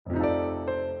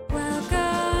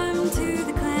to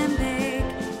the clam bake.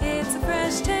 It's a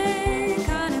fresh take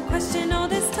on a question all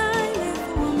this time. If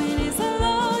a woman is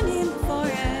alone in the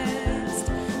forest,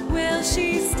 will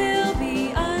she still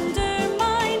be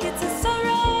undermined? It's a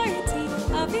sorority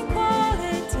of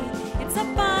equality. It's a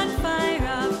bonfire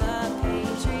of the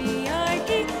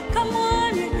patriarchy. Come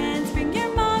on, your hands, bring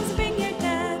your moms, bring your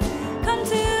dads. Come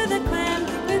to the clam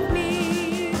bake with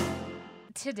me.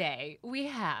 Today, we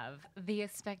have the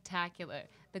spectacular,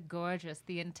 the gorgeous,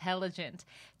 the intelligent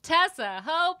Tessa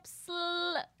Hope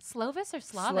Slovis or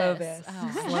Slavis? Slovis.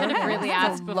 Oh, I should have really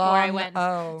asked before I went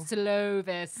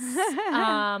Slovis.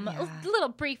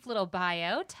 Brief little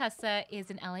bio. Tessa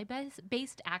is an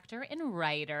LA-based actor and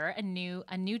writer, new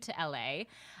to LA.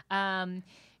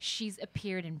 She's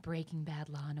appeared in Breaking Bad,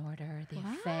 Law and Order, The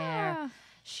Affair.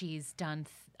 She's done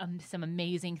some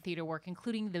amazing theater work,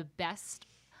 including the best,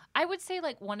 I would say,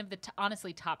 like one of the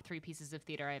honestly top 3 pieces of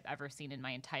theater I've ever seen in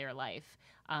my entire life.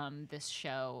 This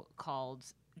show called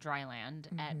Dryland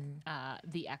at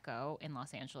The Echo in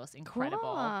Los Angeles.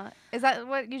 Incredible. Cool. Is that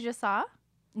what you just saw?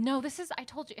 No, this is, I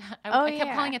told you, I kept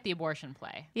yeah. calling it the abortion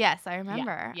play. Yes, I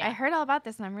remember. Yeah. I heard all about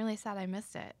this, and I'm really sad I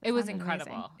missed it. It was sounded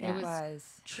incredible. amazing. It Yeah.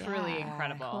 was truly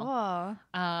incredible. Cool.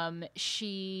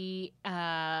 She's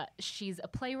a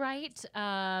playwright.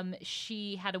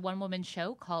 She had a one-woman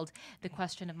show called The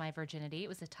Question of My Virginity. It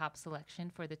was a top selection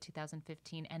for the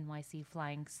 2015 NYC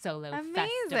Flying Solo Amazing.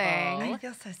 Festival. I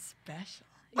feel so special.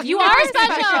 You are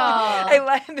special. I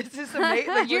like this. Is amazing.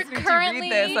 Like, You're listening currently. to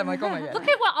you read this, I'm like, oh my god. Look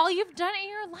at what all you've done in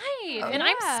your life, and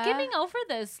I'm yeah. skimming over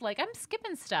this. Like I'm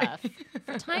skipping stuff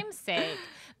for time's sake.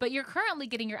 But you're currently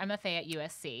getting your MFA at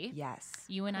USC. Yes.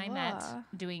 You and I met Cool.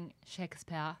 doing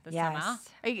Shakespeare this Yes. summer.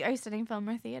 Are you studying film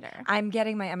or theater? I'm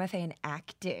getting my MFA in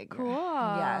acting. Cool.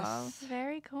 Yes.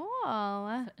 Very cool.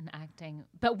 In acting.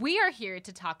 But we are here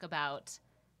to talk about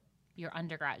your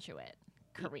undergraduate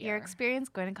career. Your experience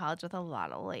going to college with a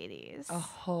lot of ladies. A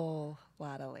whole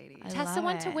lot of ladies. I Tessa love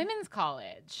went to it. women's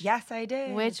college. Yes, I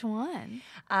did. Which one?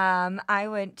 I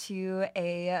went to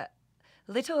a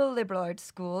little liberal arts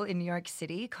school in New York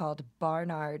City called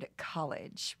Barnard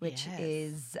College, which Yes.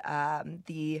 is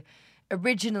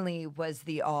originally was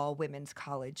the all-women's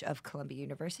college of Columbia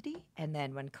University. And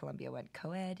then when Columbia went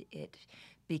co-ed, it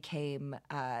became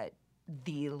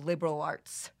the liberal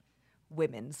arts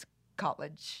women's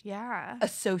college Yeah.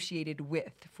 associated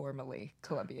with formerly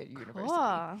Columbia University.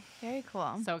 Cool. Very cool.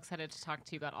 I'm so excited to talk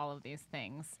to you about all of these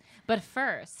things. But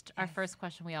first, our first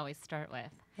question we always start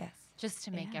with, Yes. just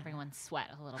to make Yeah. everyone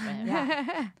sweat a little bit.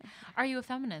 Yeah. Are you a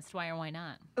feminist? Why or why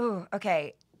not? Ooh,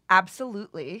 okay.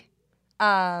 Absolutely.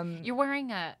 You're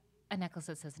wearing a necklace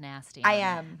that says nasty. I on it.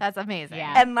 am. That's amazing.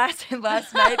 Yeah. And last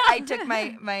night I took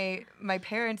my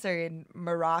parents are in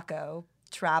Morocco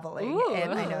traveling,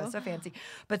 and I know, so fancy.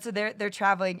 But so they're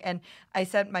traveling, and I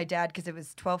sent my dad because it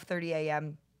was 12:30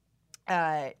 a.m.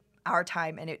 Our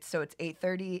time, and it's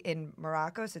 8:30 in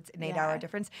Morocco, so it's an 8-hour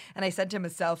difference. And I sent him a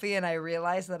selfie, and I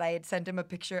realized that I had sent him a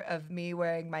picture of me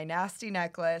wearing my nasty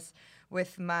necklace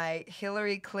with my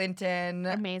Hillary Clinton,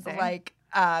 Amazing.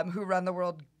 Who Run the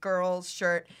World girls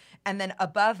shirt. And then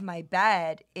above my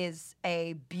bed is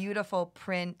a beautiful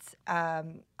print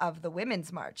of the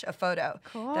Women's March, a photo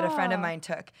that a friend of mine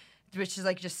took, which is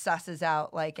just susses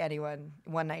out anyone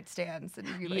one night stands, and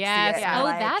you Yes. see it. and Oh,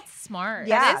 you're that's smart.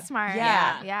 yeah, That is smart.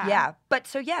 Yeah, Yeah. But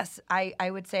so yes, I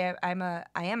would say I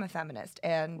am a feminist,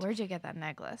 and Where'd you get that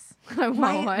necklace? I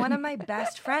want one of my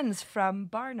best friends from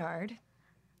Barnard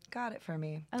got it for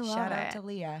me. I love Shout it. out to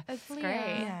Leah. It's Leah.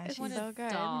 great. Yeah, It's she's so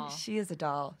good. doll. She is a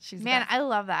doll. She's the Man, best. I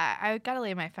love that. I gotta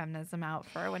lay my feminism out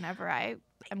for whenever I'm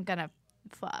gonna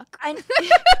fuck.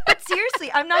 But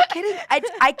seriously, I'm not kidding.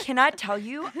 I cannot tell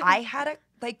you. I had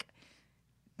a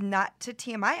not to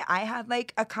TMI. I had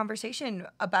a conversation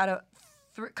about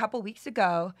a couple weeks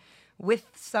ago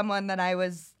with someone that I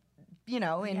was, in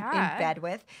bed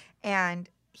with, and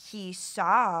he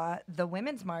saw the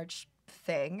Women's March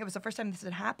thing. It was the first time this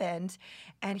had happened,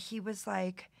 and he was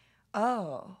like,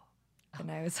 "Oh,"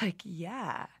 and I was like,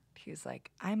 "Yeah." He was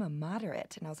like, "I'm a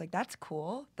moderate," and I was like, "That's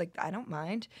cool. I don't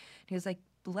mind." He was like,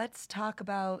 "Let's talk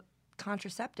about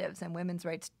contraceptives and women's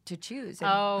rights to choose."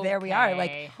 And there we are.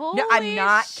 Okay. No, I'm Holy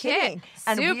not shit. kidding.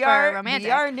 And we Super are romantic.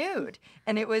 We are nude,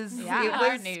 and it was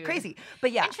nude. crazy.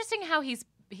 But yeah, Interesting how he's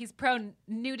pro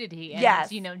nudity and Yes.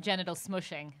 genital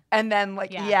smushing. and then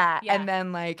Yeah. and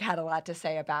then had a lot to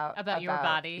say about your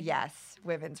body. Yes,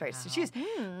 women's rights to Wow. choose.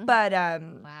 Mm. But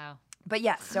Wow. but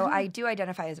yeah, so I do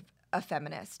identify as a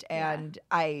feminist, and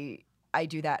I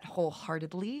do that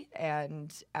wholeheartedly,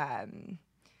 and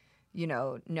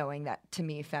knowing that to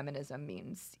me feminism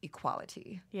means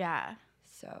equality. Yeah.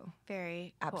 So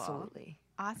Very cool. absolutely.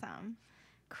 Awesome.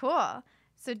 Cool.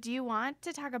 So do you want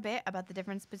to talk a bit about the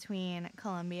difference between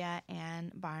Columbia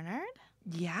and Barnard?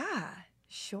 Yeah,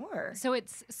 sure. So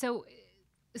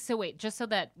wait, just so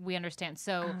that we understand.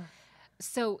 So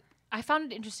I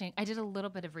found it interesting. I did a little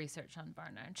bit of research on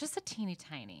Barnard, just a teeny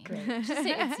tiny, just a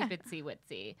itsy bitsy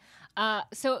witsy.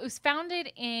 So it was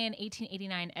founded in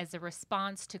 1889 as a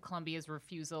response to Columbia's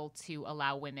refusal to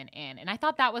allow women in, and I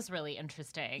thought that was really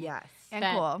interesting. Yes. And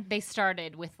that cool. They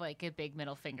started with like a big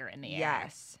middle finger in the air.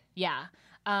 Yes. Yeah.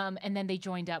 And then they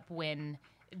joined up when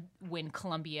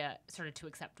Columbia started to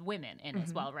accept women in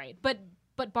as well, right? But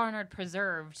Barnard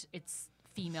preserved its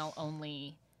female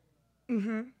only.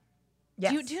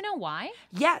 Yes. Do you know why?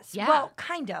 Yes. Yeah. Well,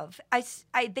 kind of.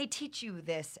 They teach you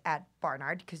this at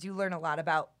Barnard because you learn a lot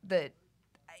about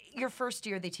your first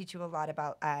year. They teach you a lot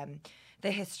about the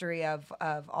history of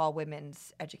all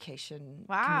women's education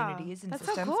communities and That's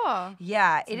systems. so cool.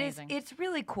 Yeah, It's amazing. It's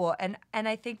really cool. And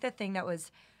I think the thing that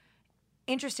was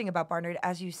interesting about Barnard,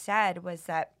 as you said, was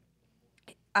that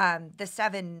the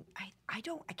seven.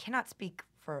 I cannot speak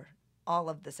for all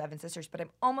of the seven sisters, but I'm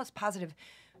almost positive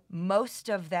most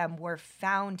of them were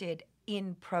founded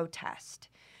in protest.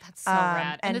 That's so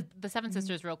rad. And and- the Seven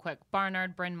Sisters, real quick: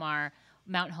 Barnard, Bryn Mawr,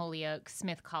 Mount Holyoke,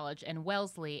 Smith College, and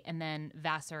Wellesley, and then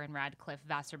Vassar and Radcliffe.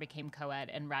 Vassar became co-ed,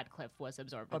 and Radcliffe was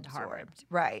absorbed into Harvard.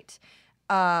 Right.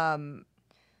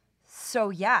 So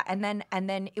yeah, and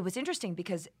then it was interesting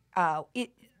because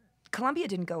Columbia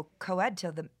didn't go co-ed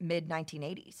till the mid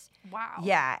 1980s. Wow.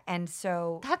 Yeah, and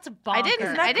so That's bonkers. I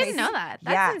Isn't that didn't know crazy? that.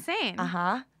 Yeah. That's insane.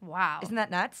 uh-huh. Wow. Isn't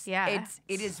that nuts? Yeah.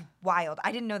 It is wild.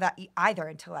 I didn't know that either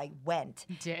until I went.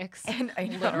 Dicks. And I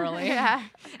know. Literally. Yeah.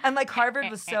 And like Harvard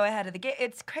was so ahead of the game.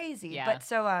 It's crazy. Yeah. But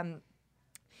so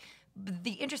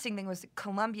the interesting thing was that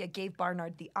Columbia gave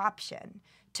Barnard the option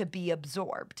to be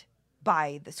absorbed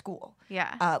by the school.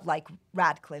 Yeah. Like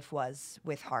Radcliffe was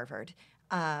with Harvard.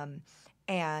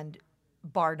 And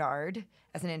Barnard,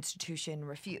 as an institution,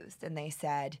 refused. And they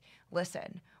said,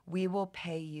 listen, we will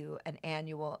pay you an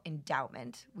annual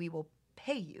endowment. We will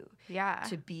pay you Yeah.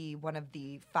 to be one of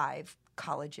the 5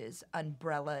 colleges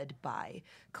umbrellaed by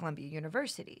Columbia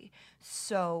University.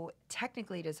 So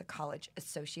technically it is a college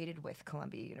associated with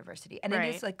Columbia University. And it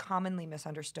is Right. like commonly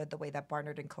misunderstood the way that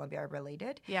Barnard and Columbia are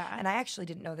related. Yeah. And I actually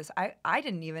didn't know this. I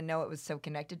didn't even know it was so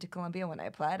connected to Columbia when I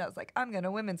applied. I was like, I'm going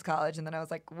to women's college. And then I was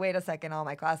like, wait a second, all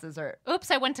my classes are Oops,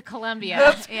 I went to Columbia.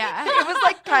 Yeah. it was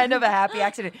like kind of a happy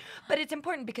accident. But it's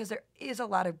important because there is a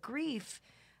lot of grief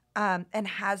and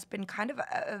has been kind of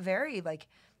a very like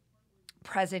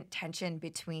present tension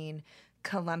between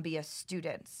Columbia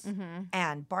students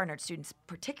and Barnard students,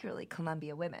 particularly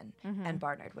Columbia women and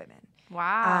Barnard women.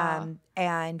 Wow.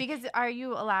 And Because are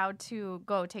you allowed to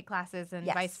go take classes and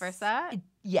Yes. vice versa?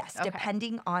 yes, Okay.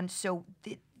 depending on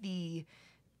the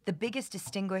biggest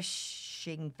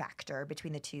distinguishing factor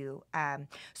between the two,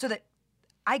 so that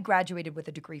I graduated with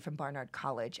a degree from Barnard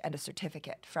College and a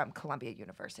certificate from Columbia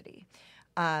University.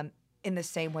 In the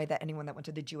same way that anyone that went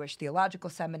to the Jewish Theological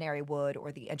Seminary would,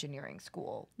 or the engineering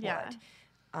school Yeah.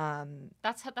 would.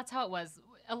 That's how it was.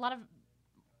 A lot of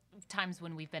times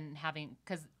when we've been having,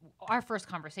 because our first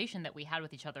conversation that we had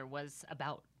with each other was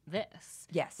about this.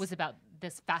 Yes. Was about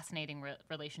this fascinating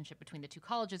relationship between the two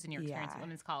colleges and your experience at Yeah.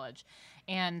 Women's College.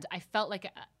 And I felt like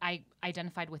I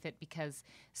identified with it because,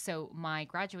 so my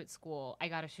graduate school, I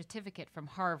got a certificate from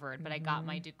Harvard, but I got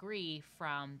my degree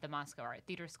from the Moscow Art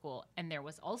Theater School. And there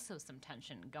was also some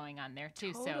tension going on there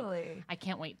too. So Totally. I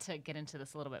can't wait to get into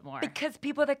this a little bit more. Because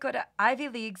people that go to Ivy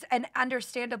Leagues, and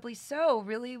understandably so,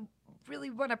 really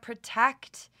want to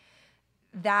protect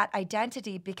that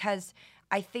identity, because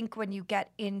I think when you get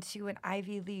into an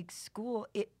Ivy League school,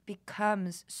 it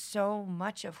becomes so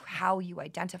much of how you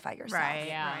identify yourself. Right.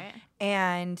 Yeah. Right.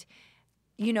 And,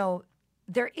 you know,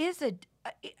 there is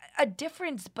a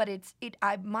difference, but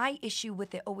my issue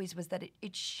with it always was that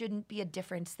it shouldn't be a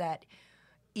difference that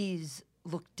is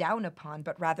looked down upon,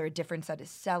 but rather a difference that is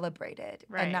celebrated.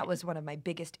 And that Right. was one of my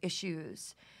biggest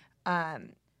issues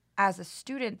as a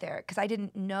student there, because I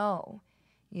didn't know,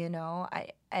 you know,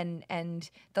 and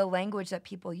the language that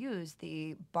people use,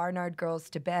 the Barnard girls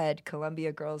to bed,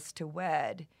 Columbia girls to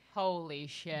wed. Holy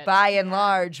shit. By and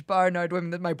large, Barnard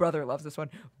women. My brother loves this one.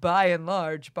 By and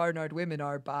large, Barnard women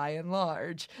are by and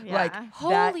large. Yeah. Like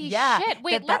Holy that, shit.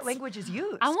 Wait, that let's- language is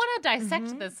used. I want to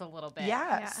dissect this a little bit.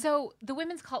 Yeah. Yeah. So the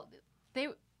women's college, they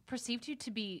perceived you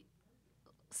to be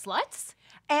sluts?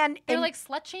 and They're and, like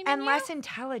slut shaming and you? less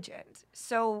intelligent.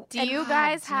 So Do you God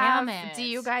guys have damn do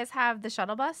you it. guys have the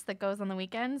shuttle bus that goes on the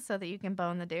weekends so that you can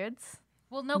bone the dudes?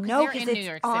 Well, no, No, because because they're in it's New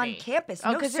York on City. campus.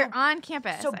 Oh, No, because so, you're on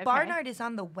campus. so Okay. Barnard is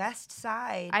on the west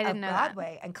side I of didn't know that.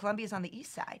 Broadway, and Columbia's on the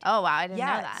east side. Oh wow, I didn't know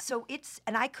Yeah, that. so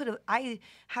and I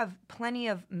have plenty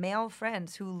of male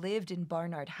friends who lived in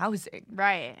Barnard housing.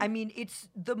 Right. I mean, it's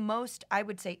the most, I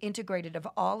would say, integrated of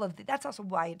all of that's also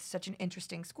why it's such an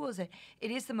interesting school, is that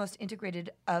it is the most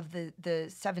integrated of the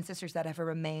seven sisters that ever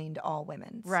remained all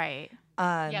women's. Right.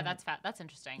 Yeah, that's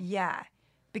interesting. Yeah.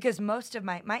 Because most of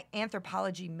my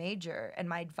anthropology major and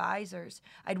my advisors,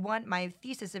 my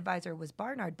thesis advisor was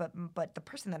Barnard, but the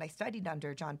person that I studied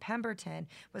under, John Pemberton,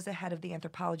 was the head of the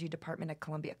anthropology department at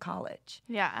Columbia College.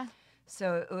 Yeah.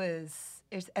 So it was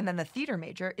and then the theater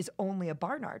major is only a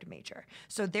Barnard major.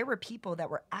 So there were people that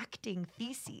were acting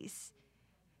theses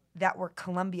that were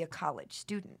Columbia College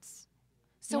students.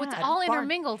 So it's Yeah. all Barn-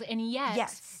 intermingled, and yet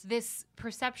Yes. this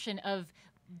perception of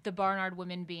the Barnard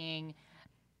women being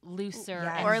looser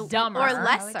Yes. and dumber Or Dumber.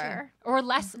 lesser. or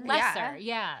lesser.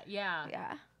 Yeah.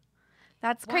 Yeah.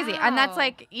 That's crazy. And that's Wow.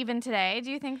 like even today, do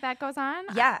you think that goes on?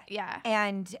 Yeah. Yeah.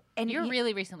 And You're y-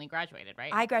 really recently graduated,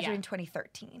 right? I graduated Yeah. in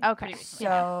 2013. Okay. Pretty recently.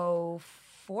 So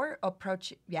 4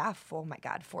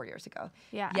 years ago.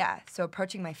 Yeah. Yeah. So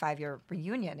approaching my 5-year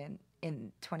reunion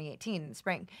in 2018 in the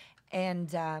spring.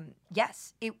 And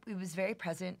yes, it was very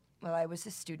present while I was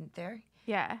a student there.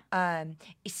 Yeah.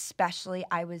 Especially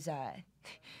I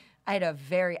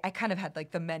kind of had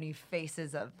like the many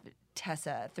faces of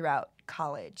Tessa throughout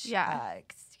college. Yeah.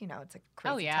 'Cause, it's a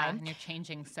crazy Oh yeah, time. and you're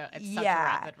changing at such a Yeah.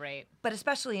 rapid rate. But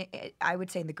especially, I would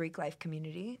say in the Greek life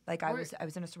community, like I Were-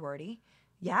 was in a sorority.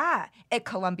 Yeah, at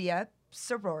Columbia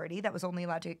sorority that was only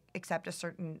allowed to accept a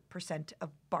certain percent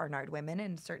of Barnard women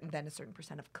and a certain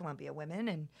percent of Columbia women,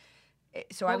 and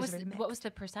so I was very mixed. What was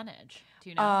the percentage? Do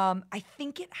you know? I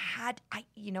think it had.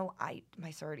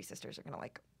 My sorority sisters are gonna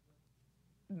like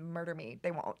murder me.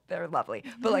 They won't. They're lovely,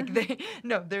 but like they're.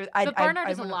 But Barnard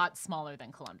is a lot smaller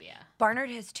than Columbia. Barnard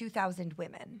has 2,000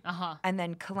 women. Uh-huh. And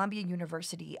then Columbia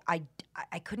University, I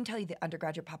couldn't tell you the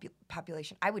undergraduate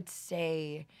population. I would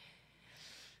say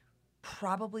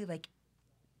probably like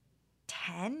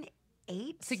 10,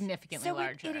 8. Significantly So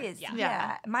larger. It is, Yeah.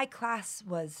 yeah. My class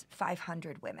was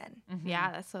 500 women.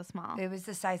 Yeah, that's so small. It was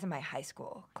the size of my high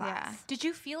school class. Did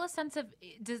you feel a sense of,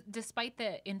 despite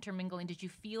the intermingling, did you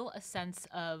feel a sense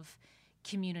of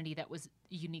community that was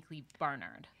uniquely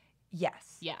Barnard?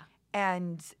 Yes. Yeah.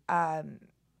 And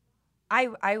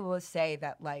I will say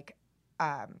that like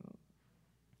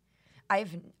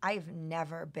I've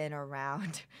never been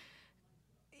around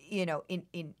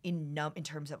in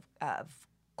terms of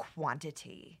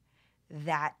quantity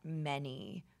that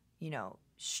many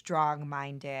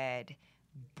strong-minded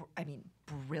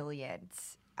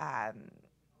brilliant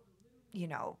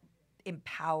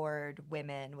empowered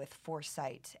women with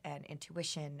foresight and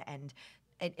intuition and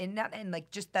like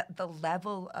just that the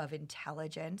level of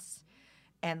intelligence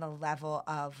and the level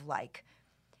of like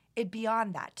it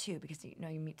beyond that too, because you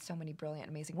meet so many brilliant,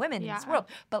 amazing women in this Yeah. world.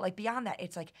 But like beyond that,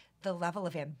 it's like the level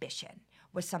of ambition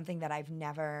was something that I've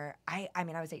never. I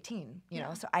was 18,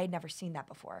 so I had never seen that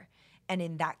before, and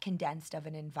in that condensed of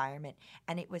an environment,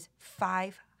 and it was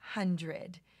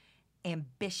 500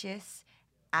 ambitious,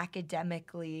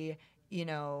 academically,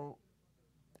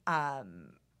 I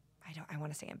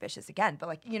want to say ambitious again, but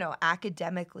like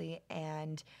academically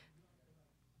and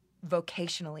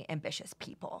vocationally ambitious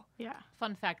people. Yeah.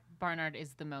 Fun fact, Barnard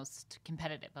is the most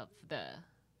competitive of the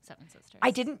Seven Sisters. I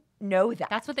didn't know that.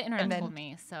 That's what the internet And then- told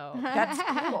me. So That's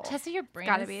cool. Tessa, your brain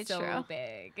gotta is be so true.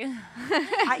 big.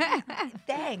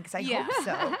 Thanks. I Yeah. hope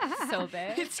so. So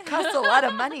big. It's cost a lot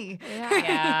of money.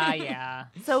 yeah.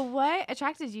 So what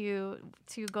attracted you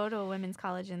to go to a women's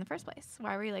college in the first place?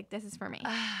 Why were you like, this is for me?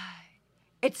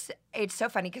 It's so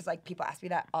funny because like people ask me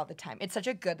that all the time. It's such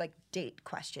a good like date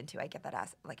question too. I get that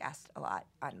asked a lot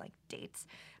on like dates.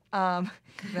 That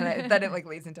it like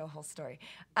leads into a whole story.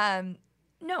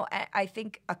 No, I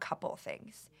think a couple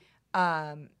things.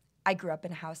 I grew up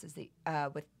in a house as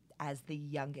the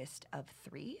youngest of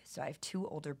 3, so I have 2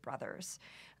 older brothers.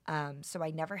 So I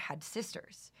never had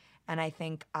sisters, and I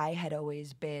think I had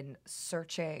always been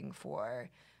searching for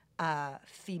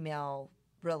female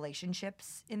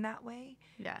relationships in that way.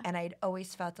 Yeah. And I'd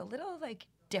always felt a little like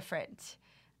different.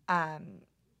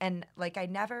 And like I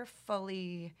never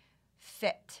fully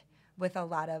fit with a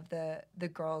lot of the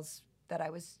girls that I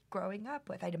was growing up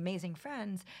with. I had amazing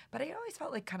friends, but I always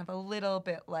felt like kind of a little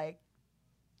bit like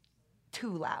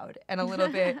too loud and a little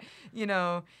bit,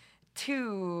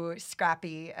 too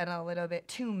scrappy and a little bit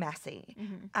too messy.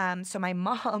 So my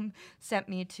mom sent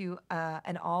me to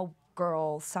an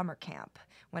all-girl summer camp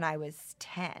when I was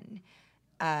 10.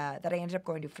 that I ended up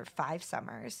going to for 5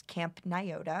 summers, Camp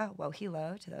Nyota,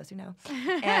 Wohelo, to those who know,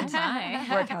 and my.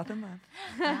 Work, Health, and Love.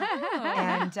 Oh.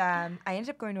 And I ended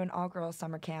up going to an all-girls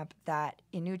summer camp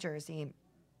in New Jersey,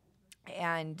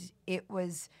 and it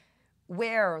was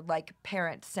where like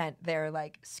parents sent their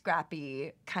like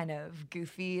scrappy kind of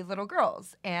goofy little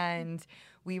girls, and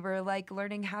we were like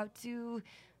learning how to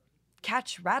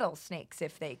catch rattlesnakes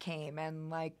if they came, and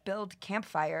like build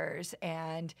campfires,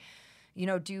 and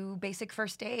do basic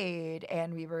first aid,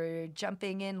 and we were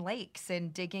jumping in lakes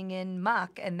and digging in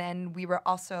muck, and then we were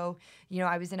also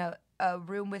I was in a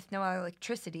room with no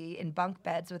electricity in bunk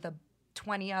beds with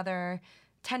 20 other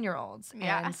 10-year-olds.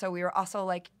 Yeah. And so we were also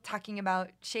like talking about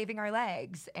shaving our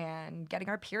legs and getting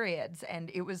our periods.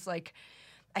 And it was like,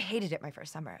 I hated it my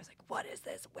first summer. I was like, what is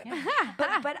this?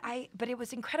 But it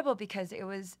was incredible because it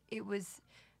was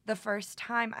the first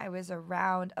time I was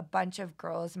around a bunch of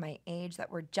girls my age that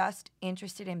were just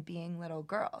interested in being little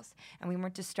girls. And we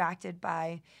weren't distracted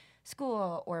by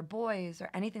school or boys or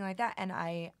anything like that. And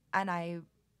I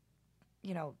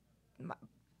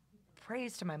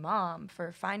praise to my mom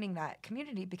for finding that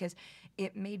community, because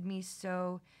it made me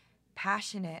so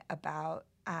passionate about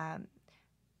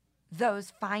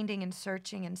those finding and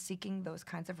searching and seeking those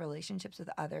kinds of relationships with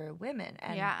other women,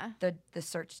 and the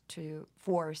search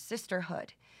for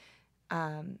sisterhood.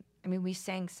 We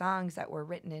sang songs that were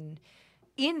written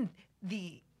in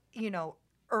the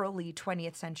early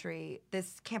 20th century.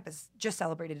 This campus just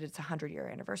celebrated its 100-year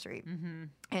anniversary. Mm-hmm.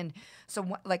 And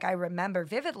so, I remember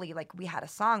vividly, we had a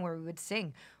song where we would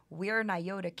sing, "We're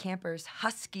Nyota campers,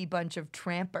 husky bunch of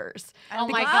trampers." Oh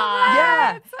my love God.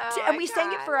 Yeah. Oh And my we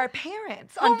sang it God. for our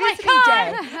parents Oh on my visiting God.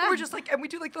 day. And we're just and we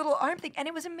do the little arm thing. And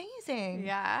it was amazing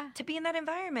Yeah. to be in that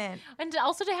environment. And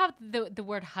also to have the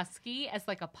word husky as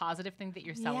like a positive thing that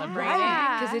you're celebrating.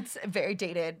 Yeah. Because it's a very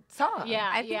dated song. Yeah.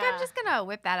 I think I'm just gonna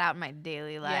whip that out in my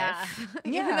daily life.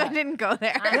 Yeah. Even though I didn't go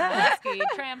there. I'm a husky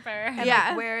tramper. And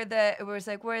Yeah. it was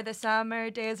where the summer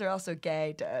days are also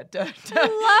gay. Da, da, da.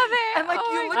 Love it. And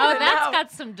Oh you my look Oh, at it that's now.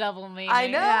 got some double meaning. I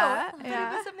know. Yeah, But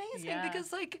yeah. it was amazing Yeah.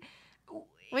 because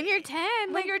When you're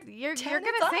 10, When you're 10,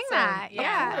 gonna it's sing awesome. that. Of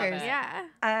Yeah. course.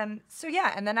 Yeah. So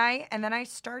yeah, and then I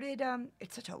started.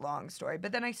 It's such a long story,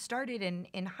 but then I started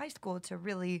in high school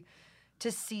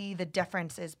to see the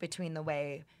differences between the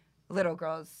way little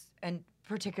girls and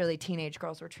particularly teenage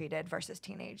girls were treated versus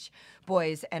teenage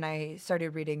boys, and I started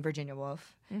reading Virginia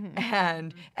Woolf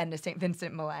and the St.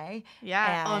 Vincent Millay.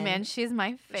 Yeah. Oh And man, she's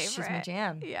my favorite. She's my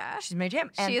jam. Yeah. She's my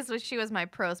jam. And She was my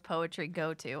prose poetry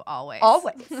go-to always.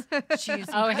 always. She's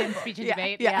Oh, hidden incredible. speech and Yeah,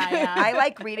 debate. Yeah. Yeah. I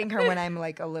like reading her when I'm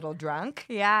a little drunk.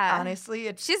 Yeah. Honestly,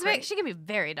 it's She great. can be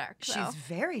very dark. She's though.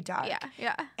 very dark. Yeah.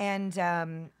 Yeah.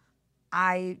 And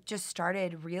I just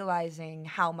started realizing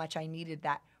how much I needed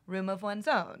that room of one's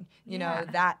own, Yeah.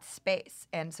 that space.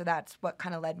 And so that's what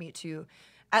kind of led me to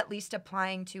at least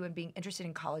applying to and being interested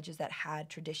in colleges that had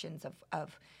traditions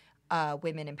of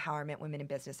women empowerment, women in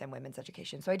business, and women's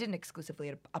education. So I didn't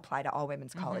exclusively apply to all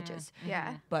women's colleges,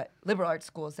 Yeah. but liberal arts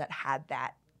schools that had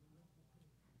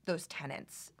those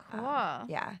tenets. Cool.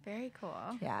 Yeah. Very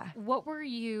cool. Yeah. What were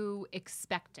you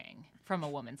expecting from a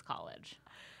women's college?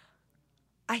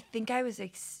 I think I was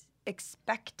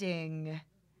expecting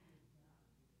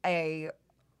a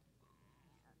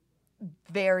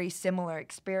very similar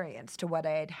experience to what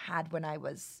I had had when I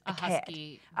was a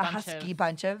kid. husky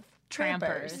Bunch of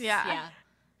trampers. trampers. Yeah.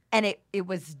 And it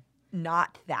was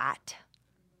not that.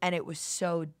 And it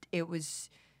was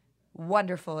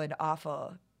wonderful and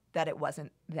awful that it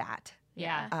wasn't that.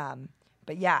 Yeah.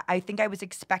 But yeah, I think I was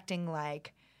expecting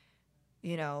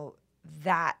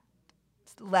that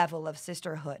level of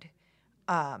sisterhood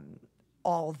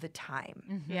all the time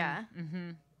Mm-hmm. Yeah. Mm-hmm.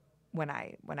 when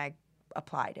I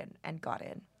applied and got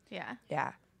in. Yeah.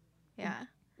 Yeah. Yeah.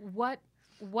 What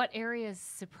areas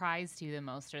surprised you the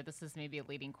most? Or this is maybe a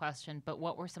leading question, but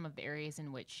what were some of the areas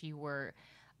in which you were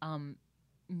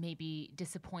maybe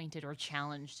disappointed or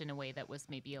challenged in a way that was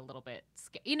maybe a little bit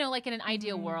like in an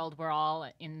ideal world, we're all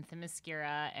in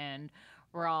Themyscira and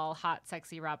we're all hot,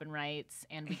 sexy Robin Wrights,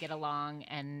 and we get along,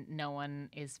 and no one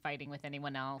is fighting with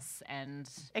anyone else, and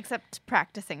Except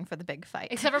practicing for the big fight.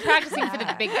 except for practicing for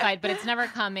the big fight, but it's never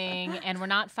coming, and we're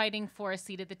not fighting for a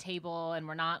seat at the table, and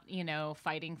we're not,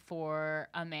 fighting for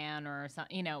a man or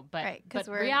something, but Right, 'cause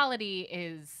but we're- reality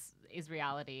is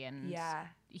reality, and Yeah.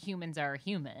 humans are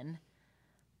human.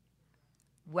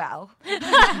 Well,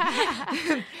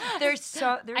 there's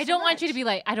so I don't want you to be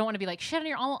like, I don't want to be like shit on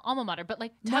your alma mater, but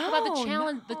like talk about the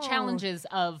No, the no. challenges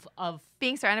of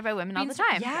Being surrounded by women all the Being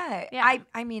time. Yeah. Yeah.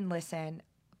 I mean, listen,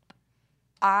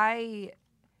 I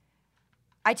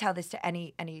I tell this to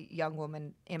any young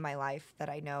woman in my life that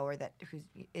I know or that who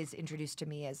is introduced to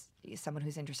me as someone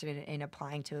who's interested in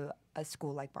applying to a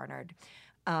school like Barnard.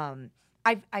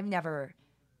 I've never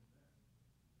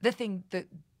the thing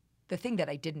that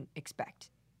I didn't expect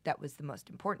that was the most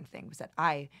important thing was that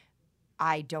I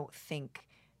don't think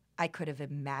I could have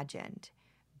imagined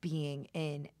being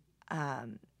in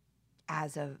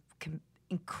as a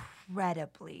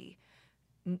incredibly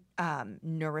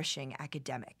nourishing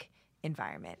academic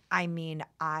environment. I mean,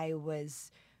 I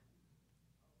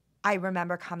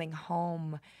remember coming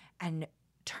home and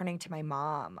turning to my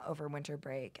mom over winter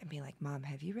break and being like, Mom,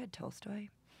 have you read Tolstoy?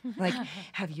 Like,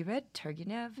 have you read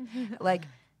Turgenev? Like,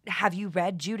 have you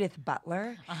read Judith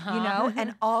Butler? You know?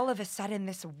 And all of a sudden,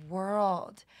 this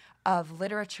world of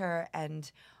literature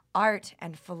and art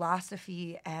and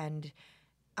philosophy and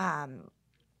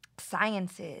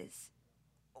sciences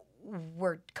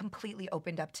were completely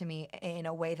opened up to me in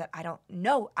a way that I don't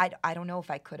know. I don't know if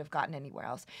I could have gotten anywhere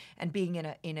else. And being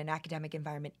in an academic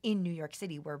environment in New York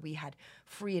City where we had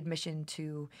free admission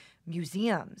to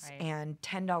museums and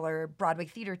 $10 Broadway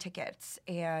theater tickets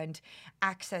and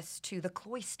access to the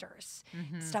cloisters,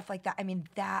 stuff like that. I mean,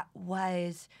 that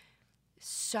was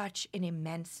such an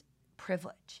immense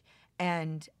privilege.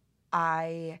 And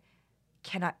I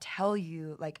cannot tell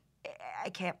you, like, I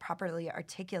can't properly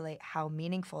articulate how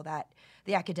meaningful that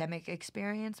the academic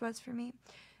experience was for me.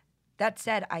 That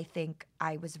said, I think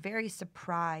I was very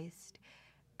surprised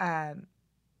by,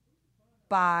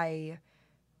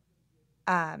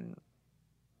 as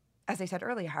I said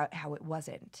earlier, how it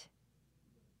wasn't,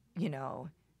 you know,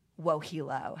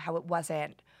 wohelo, how it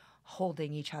wasn't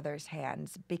holding each other's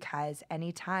hands, because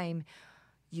anytime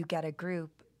you get a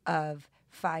group of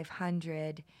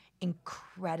 500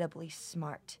 incredibly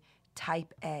smart,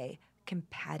 type A,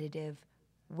 competitive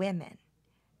women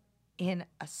in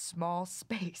a small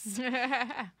space,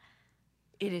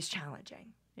 it is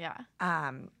challenging. Yeah.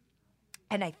 And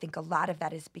I think a lot of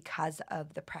that is because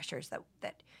of the pressures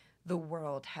that the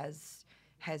world has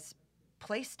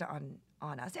placed on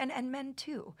us, and men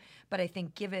too. But I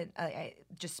think given,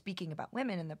 just speaking about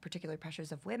women and the particular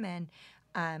pressures of women,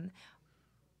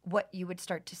 what you would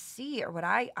start to see, or what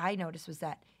I noticed, was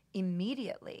that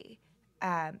immediately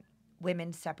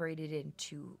women separated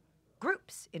into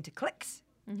groups, into cliques,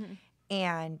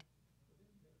 and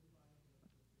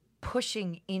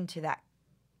pushing into that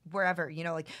wherever, you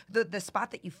know, like the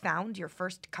spot that you found your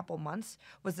first couple months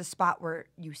was the spot where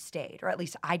you stayed, or at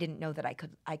least I didn't know that I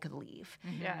could leave.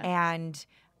 Yeah. And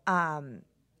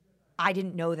I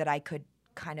didn't know that I could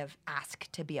kind of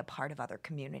ask to be a part of other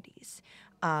communities.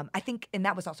 I think, and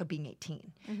that was also being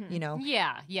 18, you know?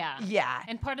 Yeah. Yeah.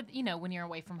 And part of, you know, when you're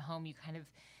away from home, you kind of,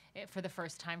 for the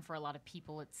first time for a lot of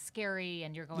people, it's scary,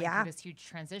 and you're going through this huge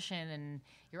transition, and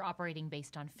you're operating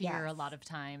based on fear a lot of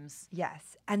times.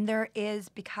 Yes. And there is,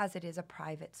 because it is a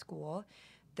private school,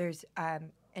 there's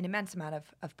an immense amount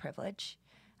of privilege.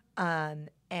 And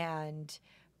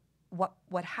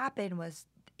what happened was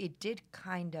it did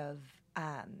kind of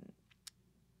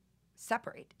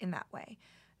separate in that way.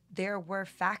 There were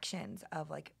factions of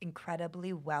like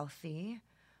incredibly wealthy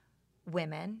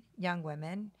women, young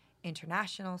women,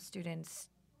 international students,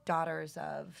 daughters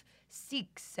of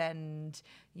Sikhs and,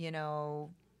 you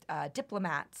know,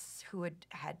 diplomats who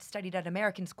had studied at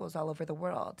American schools all over the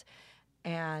world.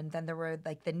 And then there were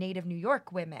like the native New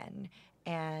York women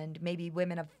and maybe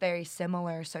women of very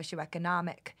similar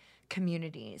socioeconomic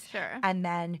communities. Sure. And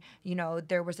then, you know,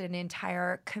 there was an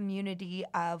entire community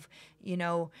of, you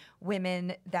know,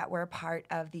 women that were part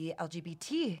of the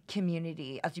LGBTQ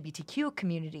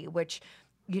community, which,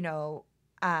 you know,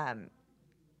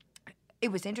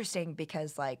 it was interesting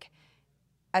because, like,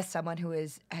 as someone who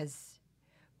has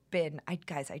been, I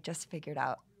just figured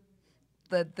out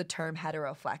the term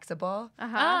heteroflexible.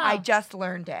 I just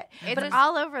learned it. It's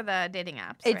all over the dating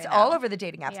apps. It's right all now. over the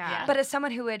dating apps. Yeah. But as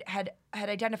someone who had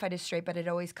identified as straight, but had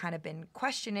always kind of been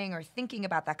questioning or thinking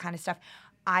about that kind of stuff,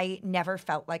 I never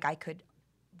felt like I could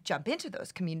jump into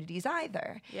those communities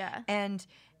either. Yeah. And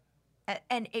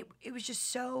it was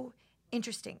just so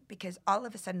interesting because all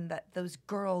of a sudden those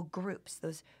girl groups,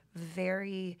 those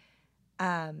very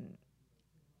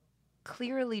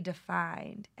clearly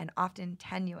defined and often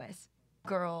tenuous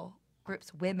girl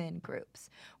groups, women groups,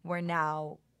 were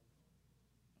now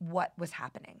what was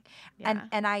happening. Yeah.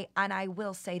 And I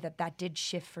will say that did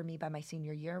shift for me by my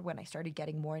senior year when I started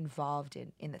getting more involved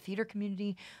in the theater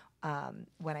community,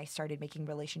 when I started making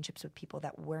relationships with people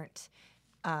that weren't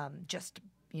just,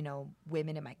 you know,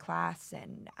 women in my class,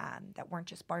 and that weren't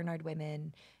just Barnard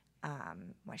women,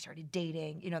 when I started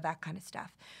dating, you know, that kind of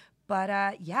stuff.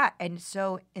 But yeah, and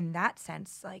so in that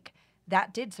sense, like,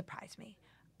 that did surprise me.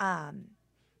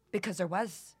 because there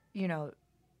was, it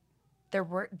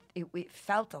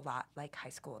felt a lot like high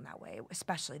school in that way,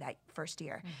 especially that first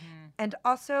year. And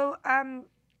also, I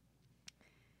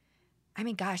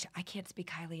mean, gosh, I can't speak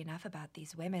highly enough about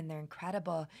these women. They're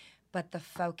incredible. But the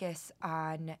focus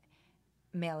on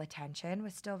male attention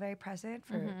was still very present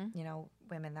for,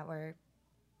 women that were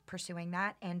pursuing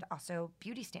that, and also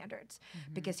beauty standards.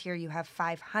 Because here you have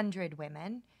 500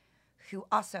 women who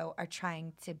also are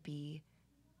trying to be,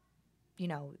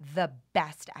 the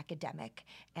best academic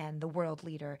and the world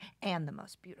leader and the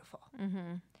most beautiful.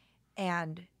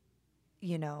 And,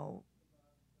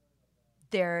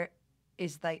 there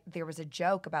was a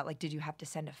joke about, like, did you have to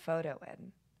send a photo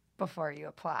in before you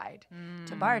applied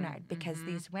to Barnard? Because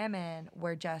these women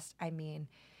were just,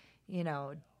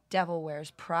 Devil Wears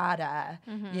Prada,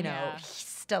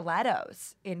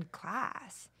 stilettos in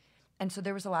class. And so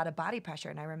there was a lot of body pressure.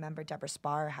 And I remember Deborah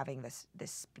Spar having this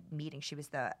meeting. She was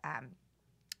the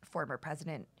former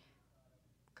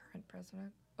current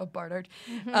president of Barnard.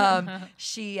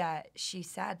 She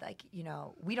said, like,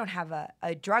 we don't have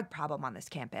a drug problem on this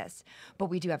campus, but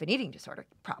we do have an eating disorder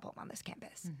problem on this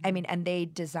campus. And they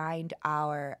designed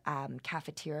our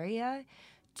cafeteria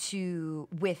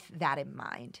with that in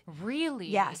mind. Really?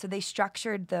 Yeah. So they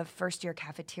structured the first year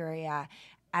cafeteria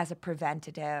as a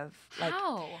preventative.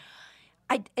 How?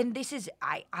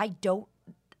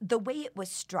 The way it was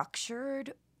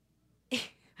structured,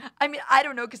 I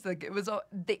don't know, because it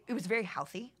was very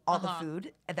healthy. All the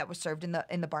food that was served in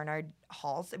the Barnard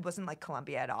halls, it wasn't like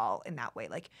Columbia at all in that way.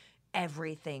 Like,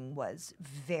 everything was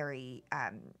very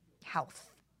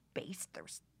health based.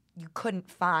 You couldn't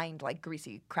find, like,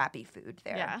 greasy, crappy food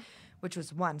there, which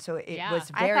was one. So it was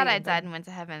very. I thought I died and went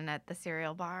to heaven at the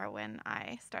cereal bar when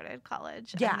I started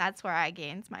college. Yeah. And that's where I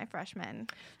gained my freshman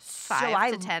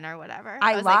 5 to 10 or whatever.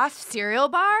 I was lost like, cereal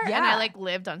bar, Yeah. and I like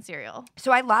lived on cereal.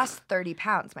 So I lost 30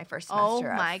 pounds my first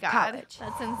semester. Oh my of God, college.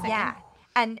 that's insane. Yeah,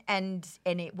 and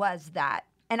it was that,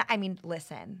 and I mean,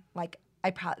 listen, like,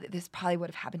 this probably would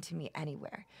have happened to me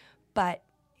anywhere, but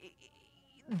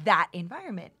that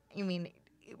environment,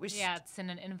 it was. Yeah, it's in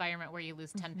an environment where you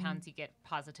lose 10 pounds, you get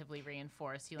positively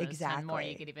reinforced. You lose 10 more,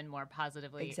 you get even more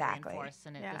positively reinforced,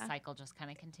 and the cycle just kind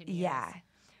of continues. Yeah,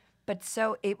 but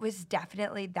so it was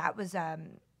definitely, that was a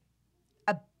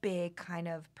big kind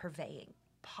of purveying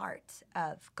part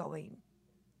of going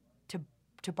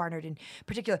to Barnard in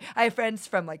particular. I have friends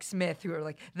from, like, Smith who are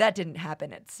like, that didn't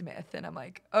happen at Smith. And I'm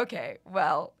like, okay,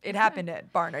 well, it happened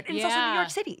at Barnard. And it's also New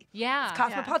York City. Yeah. It's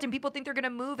cosmopolitan. People think they're going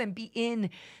to move and be in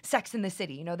Sex and the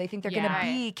City. They think they're going to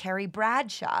be Carrie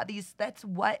Bradshaw. That's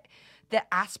what the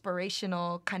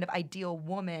aspirational kind of ideal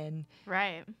woman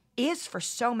is for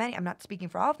so many. I'm not speaking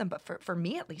for all of them, but for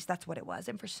me at least, that's what it was.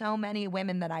 And for so many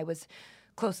women that I was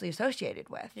closely associated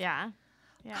with. Yeah.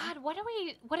 God, what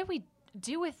do we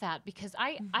do with that? Because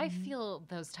I feel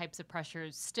those types of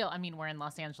pressures still. We're in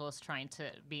Los Angeles trying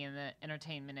to be in the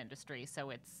entertainment industry, so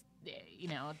it's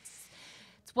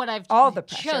it's what I've all the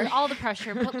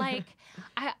pressure. But, like,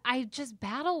 I just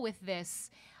battle with this,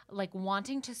 like,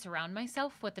 wanting to surround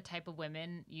myself with the type of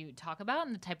women you talk about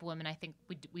and the type of women I think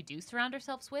we do surround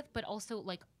ourselves with, but also,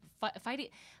 like,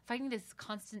 fighting this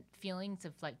constant feelings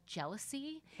of, like,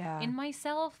 jealousy in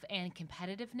myself and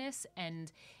competitiveness,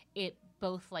 and it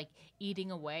both, like,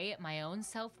 eating away at my own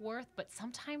self-worth, but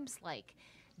sometimes, like,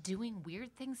 doing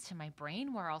weird things to my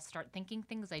brain where I'll start thinking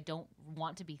things I don't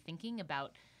want to be thinking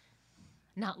about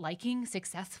not liking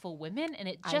successful women, and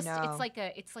it just it's like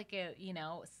a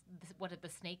what is the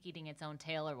snake eating its own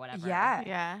tail or whatever.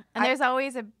 Yeah. And there's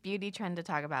always a beauty trend to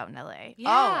talk about in LA.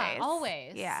 Yeah,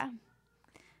 always. Yeah.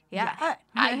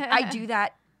 I do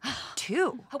that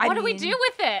too. What do we do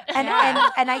with it? And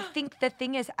I think the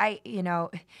thing is,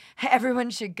 everyone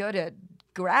should go to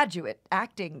graduate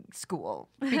acting school,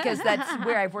 because that's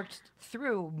where I've worked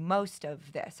through most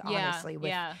of this, honestly,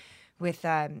 with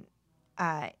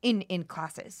in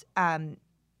classes at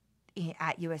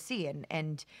USC,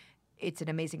 and it's an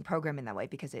amazing program in that way,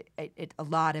 because it a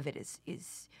lot of it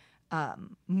is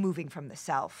moving from the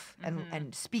self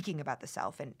and speaking about the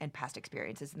self and past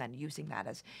experiences, and then using that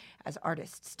as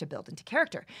artists to build into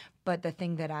character. But the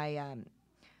thing that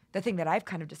I've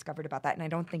kind of discovered about that, and I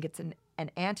don't think it's an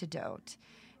antidote,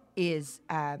 is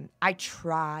I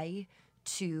try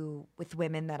to, with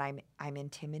women that I'm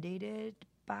intimidated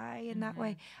by in that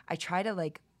way, I try to,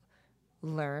 like,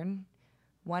 learn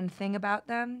one thing about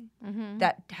them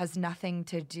that has nothing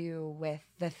to do with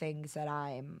the things that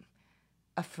I'm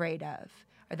afraid of,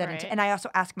 or that and I also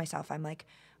ask myself, I'm like,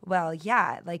 well,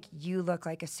 yeah, like, you look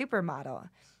like a supermodel,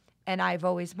 and I've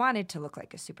always wanted to look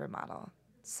like a supermodel,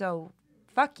 so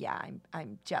fuck yeah,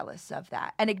 I'm jealous of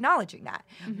that, and acknowledging that.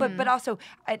 But also,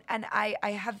 and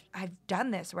I've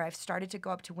done this where I've started to go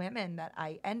up to women that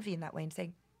I envy in that way and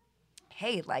say,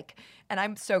 hey, like, and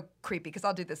I'm so creepy because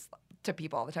I'll do this to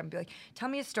people all the time and be like, tell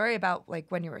me a story about like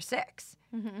when you were 6.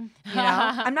 You know,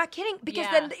 I'm not kidding, because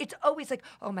then it's always like,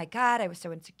 oh my God, I was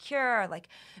so insecure,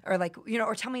 or you know,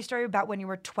 or tell me a story about when you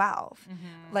were 12.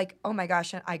 Like, oh my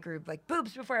gosh, I grew like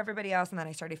boobs before everybody else, and then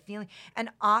I started feeling, and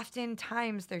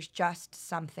oftentimes there's just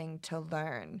something to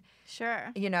learn,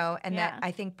 Sure. you know, and Yeah. that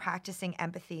I think practicing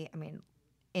empathy, I mean,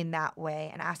 in that way,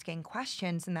 and asking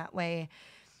questions in that way,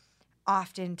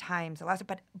 oftentimes allows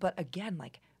it. But again,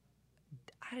 like,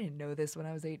 I didn't know this when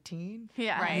I was 18.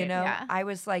 Yeah. Right. You know, Yeah. I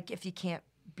was like, if you can't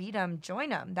beat them, join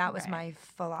them. That was Right. my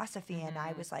philosophy, and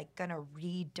I was like gonna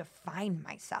redefine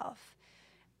myself.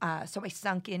 So I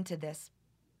sunk into this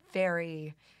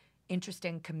very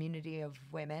interesting community of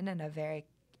women and a very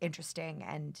interesting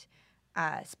and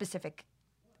specific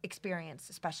experience,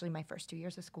 especially my first 2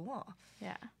 years of school.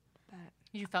 Yeah.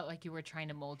 You felt like you were trying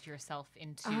to mold yourself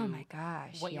into Oh my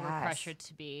gosh, what you were yes. pressured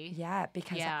to be. Yeah,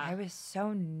 because Yeah. I was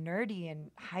so nerdy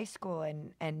in high school,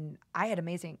 and I had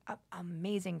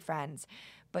amazing friends,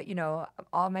 but you know,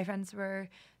 all my friends were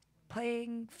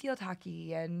playing field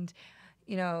hockey and,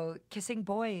 you know, kissing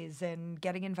boys and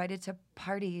getting invited to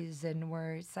parties, and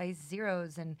were size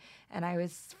zeros, and I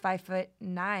was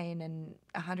 5'9" and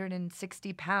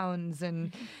 160 pounds,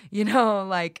 and you know,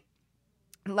 like,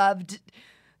 loved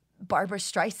Barbara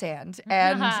Streisand,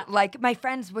 and like my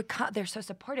friends would come, they're so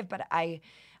supportive, but I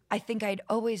think I'd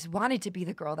always wanted to be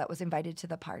the girl that was invited to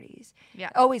the parties. Yeah.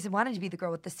 Always wanted to be the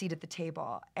girl with the seat at the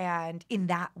table, and in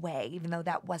that way, even though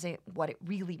that wasn't what it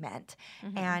really meant.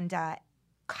 And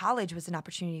college was an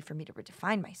opportunity for me to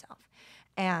redefine myself,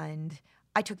 and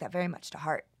I took that very much to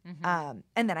heart. And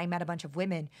then I met a bunch of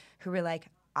women who were like,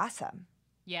 awesome,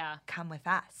 Yeah. come with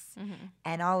us.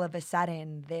 And all of a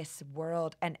sudden this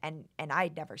world, and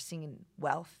I'd never seen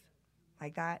wealth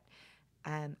like that.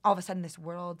 All of a sudden this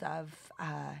world of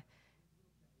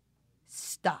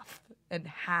stuff and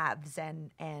haves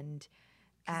and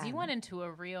 'Cause you went into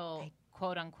a real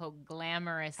quote unquote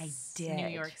glamorous New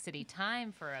did. York City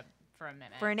time for a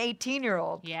minute. for an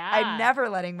 18-year-old. Yeah. I'm never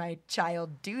letting my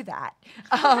child do that.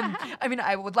 I mean,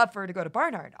 I would love for her to go to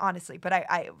Barnard, honestly, but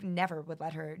I never would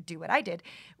let her do what I did.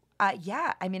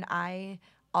 Yeah, I mean,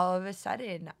 all of a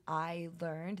sudden, I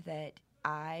learned that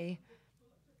I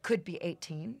could be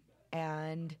 18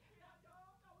 and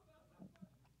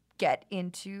get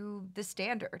into the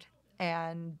Standard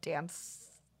and dance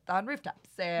on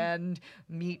rooftops and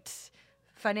meet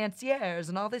financiers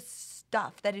and all this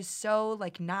stuff that is so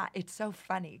like not, it's so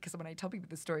funny because when I tell people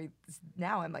the story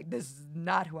now, I'm like, this is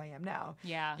not who I am now.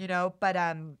 Yeah. You know, but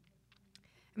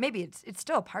maybe it's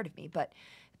still a part of me, but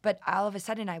all of a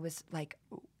sudden I was like,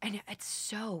 and it's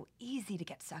so easy to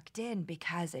get sucked in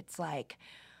because it's like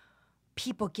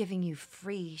people giving you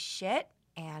free shit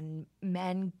and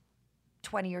men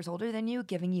 20 years older than you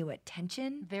giving you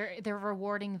attention. They're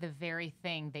rewarding the very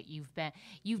thing that you've been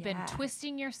Yeah.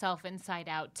 twisting yourself inside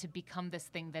out to become this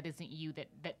thing that isn't you,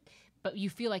 that but you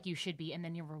feel like you should be, and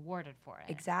then you're rewarded for it.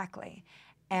 Exactly.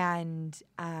 And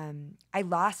I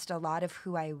lost a lot of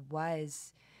who I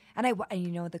was. And and you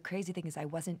know, the crazy thing is I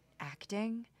wasn't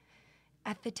acting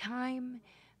at the time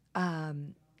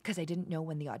because I didn't know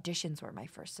when the auditions were my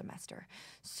first semester.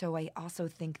 So I also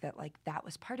think that like that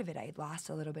was part of it. I had lost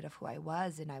a little bit of who I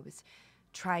was, and I was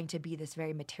trying to be this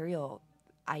very material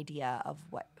idea of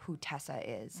who Tessa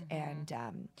is. And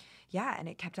yeah, and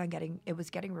it kept on getting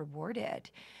rewarded.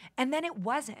 And then it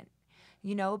wasn't.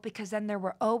 You know, because then there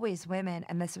were always women,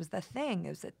 and this was the thing,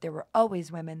 is that there were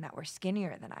always women that were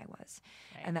skinnier than I was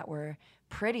and that were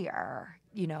prettier,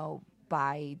 you know,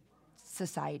 by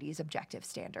society's objective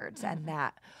standards and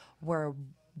that were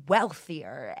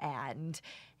wealthier and,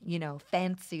 you know,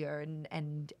 fancier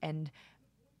and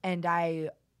I,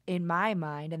 in my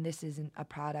mind, and this isn't a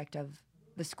product of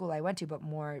the school I went to, but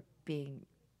more being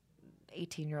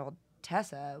 18-year-old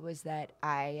Tessa, was that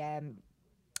I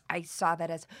saw that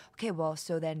as, okay, well,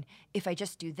 so then if I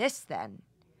just do this, then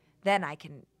I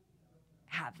can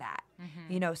have that,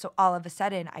 you know? So all of a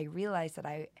sudden I realized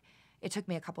that it took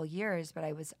me a couple years, but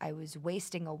I was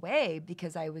wasting away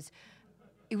because it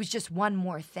was just one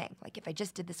more thing. Like if I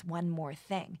just did this one more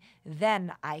thing,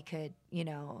 then I could, you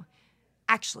know,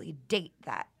 actually date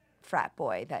that frat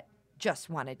boy that just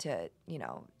wanted to, you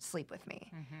know, sleep with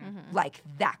me like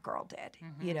that girl did,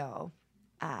 you know?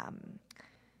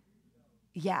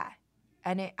 Yeah.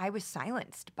 And I was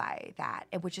silenced by that,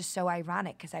 which is so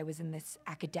ironic because I was in this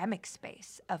academic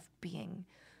space of being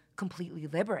completely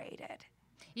liberated.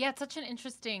 Yeah, it's such an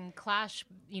interesting clash,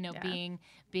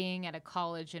 being at a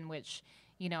college in which,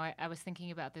 I was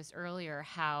thinking about this earlier,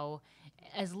 how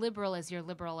as liberal as your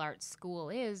liberal arts school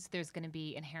is, there's going to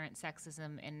be inherent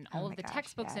sexism in all Oh of my the gosh,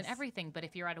 textbooks and yes. everything. But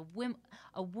if you're at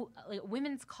a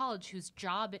women's college whose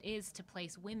job it is to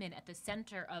place women at the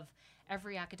center of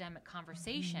every academic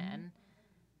conversation,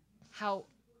 how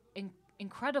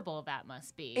incredible that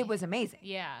must be. It was amazing.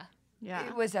 Yeah. Yeah.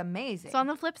 It was amazing. So on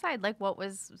the flip side, like what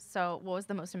was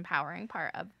the most empowering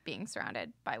part of being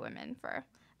surrounded by women for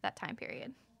that time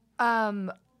period?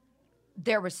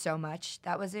 There was so much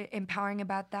that was empowering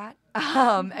about that.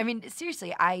 I mean,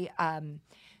 seriously,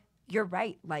 you're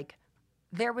right. Like,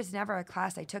 there was never a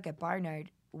class I took at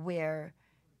Barnard where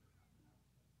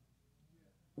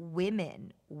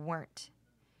women weren't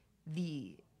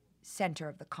the center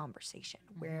of the conversation,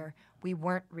 where we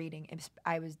weren't reading.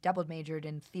 I was double majored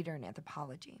in theater and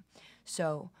anthropology.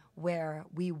 So where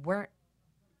we weren't,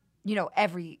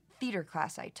 every theater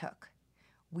class I took,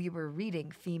 we were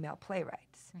reading female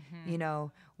playwrights.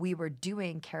 We were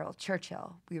doing Carol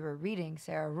Churchill. We were reading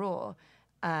Sarah Rule,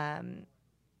 and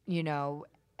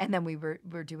then we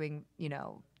were doing,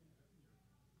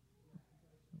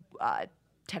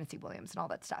 Tennessee Williams and all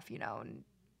that stuff, and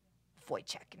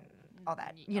Wojciech and all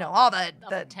that, all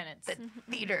the tenants. the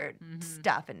theater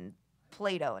stuff and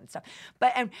Plato and stuff.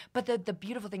 But the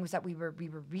beautiful thing was that we were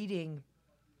reading,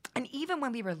 and even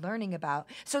when we were learning about,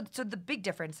 so the big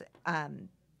difference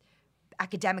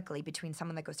academically between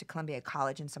someone that goes to Columbia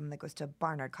College and someone that goes to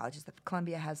Barnard College is that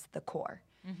Columbia has the core,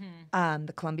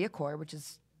 the Columbia core, which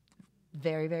is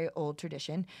very, very old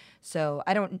tradition. So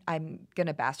I'm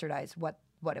gonna bastardize what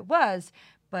it was,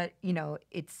 but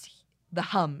it's the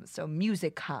hum, so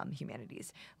music hum,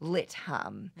 humanities, lit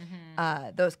hum,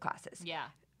 those classes. Yeah.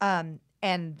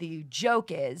 And the joke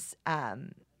is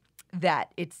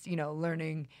that it's,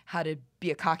 learning how to be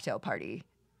a cocktail party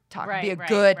be a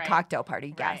good cocktail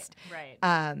party guest. Right.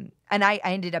 And I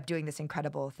ended up doing this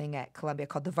incredible thing at Columbia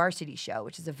called the Varsity Show,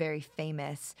 which is a very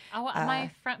famous. My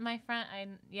friend,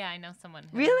 I know someone.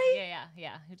 Really?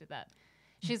 Yeah, who did that?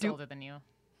 She's older than you.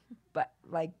 But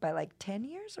by 10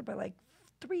 years or by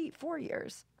 3-4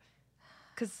 years?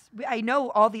 Because I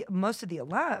know most of the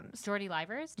alums. Jordy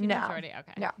Livers? Do you know Jordy?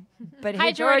 Okay. No. But Hi,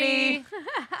 hey, Jordy.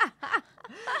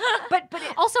 but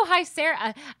Also, hi,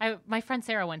 Sarah. My friend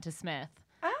Sarah went to Smith.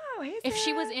 Oh, hey, If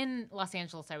she Sarah. was in Los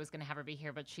Angeles, I was going to have her be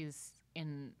here, but she's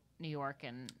in New York,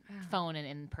 and phone and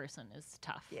in person is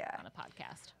tough on a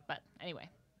podcast. But anyway.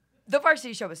 The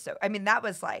Varsity Show was that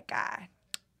was like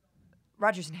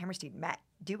Rodgers and Hammerstein met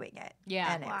doing it.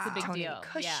 Yeah, and it's it a big Tony deal.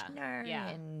 Kushner Yeah.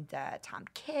 and Tom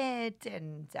Kitt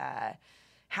and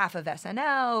half of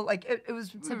SNL. Like it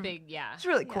was. It's a big, It's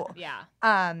really cool. Yeah.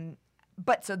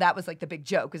 But so that was like the big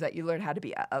joke, is that you learn how to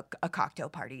be a cocktail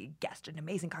party guest, an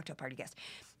amazing cocktail party guest.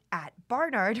 At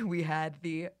Barnard, we had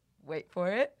wait for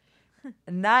it,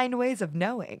 9 ways of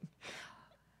knowing.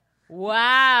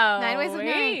 Wow. 9 ways of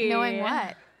knowing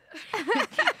what?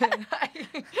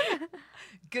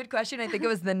 Good question. I think it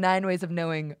was the 9 ways of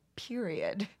knowing,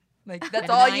 period. Like, that's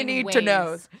The all you 9 need to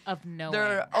know. ways of knowing.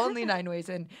 There are only 9 ways.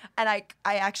 And I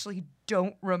actually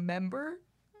don't remember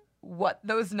what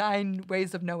those 9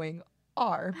 ways of knowing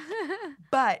are.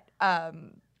 But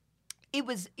it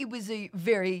was a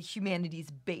very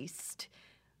humanities-based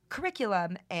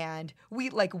curriculum, and we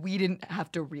didn't have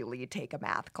to really take a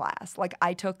math class. Like,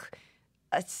 I took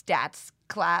a stats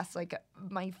class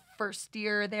my first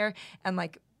year there, and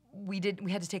we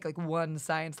had to take one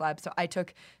science lab. So I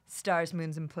took stars,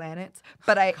 moons, and planets,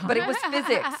 but it was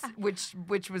physics,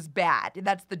 which was bad.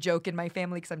 That's the joke in my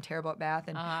family, because I'm terrible at math,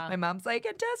 and my mom's like,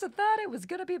 and Tessa thought it was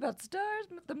gonna be about stars,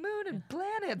 the moon, and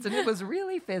planets, and it was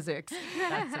really physics.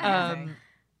 That's amazing.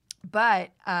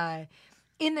 But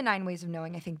in the 9 ways of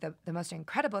knowing, I think the most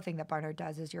incredible thing that Barnard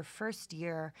does is your first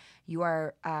year,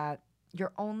 you're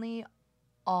only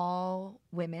all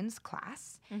women's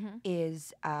class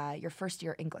is your first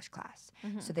year English class.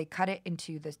 So they cut it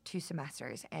into the 2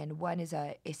 semesters, and one is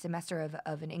a semester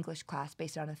of an English class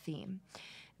based on a theme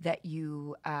that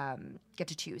you get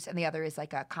to choose, and the other is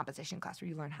like a composition class where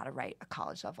you learn how to write a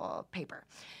college level paper.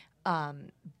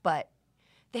 But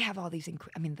they have all these,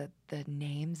 the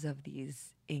names of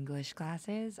these English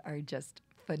classes are just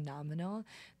phenomenal.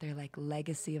 They're like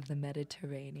Legacy of the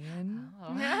Mediterranean.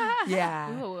 Oh.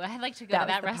 Yeah. Ooh, I'd like to go to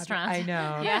that was the restaurant. I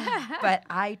know. Yeah. But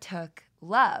I took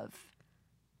Love,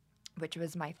 which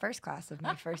was my first class of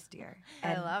my first year.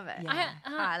 I love it. Yeah.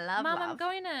 I love Mom, I'm love.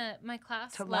 going to my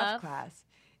class. To Love class.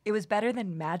 It was better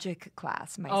than Magic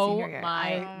class my Oh senior year.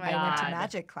 my I went to God.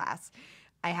 Magic class.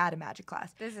 I had a magic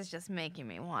class. This is just making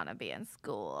me want to be in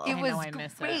school. It I was know, I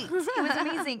miss it. great. It was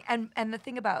amazing. And the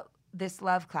thing about this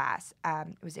love class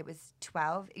it was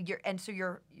 12. So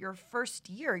your first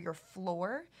year, your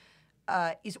floor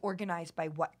is organized by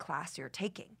what class you're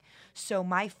taking. So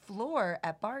my floor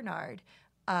at Barnard,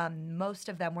 most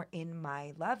of them were in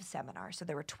my love seminar. So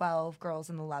there were 12 girls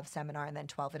in the love seminar and then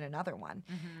 12 in another one.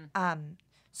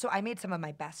 So I made some of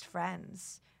my best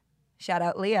friends. Shout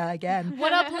out Leah again.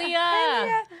 What up,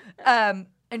 Leah?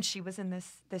 And she was in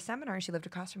this seminar. She lived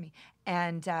across from me.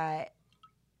 And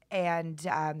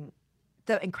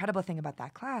the incredible thing about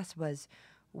that class was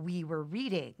we were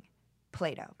reading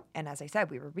Plato. And as I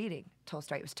said, we were reading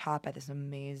Tolstoy. It was taught by this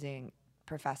amazing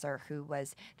professor who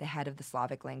was the head of the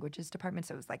Slavic languages department.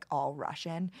 So it was like all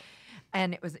Russian.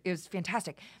 And it was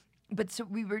fantastic. But so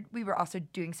we were also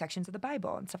doing sections of the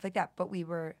Bible and stuff like that. But we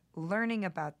were learning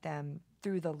about them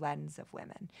through the lens of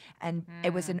women. And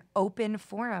it was an open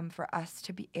forum for us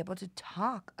to be able to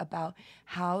talk about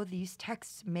how these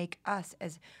texts make us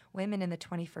as women in the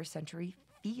 21st century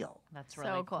feel. That's So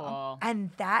really cool. cool. And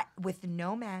that with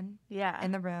no men Yeah.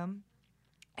 in the room.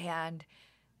 And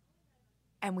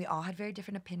we all had very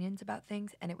different opinions about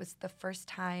things. And it was the first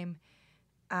time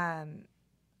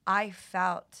I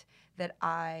felt that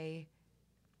I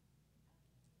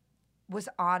was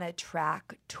on a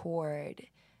track toward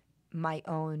my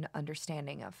own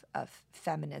understanding of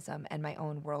feminism and my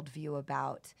own worldview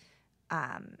about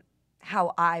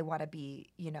how I want to be,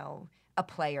 a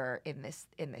player in this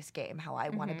game, how I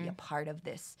want to be a part of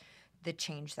the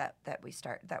change that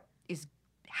is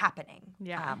happening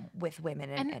Yeah. with women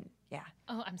and yeah.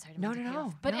 Oh, I'm sorry. To No, cut you no,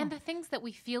 off. But no. and the things that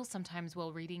we feel sometimes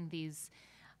while reading these,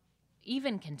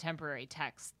 even contemporary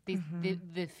texts,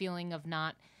 the feeling of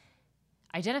not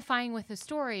identifying with the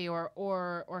story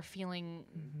or feeling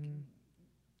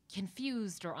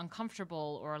confused or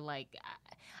uncomfortable or like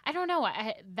I don't know.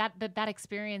 That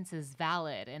experience is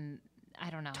valid, and I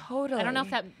don't know. Totally. I don't know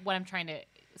if that what I'm trying to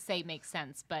say makes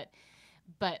sense, but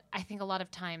I think a lot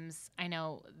of times I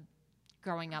know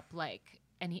growing up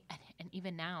and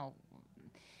even now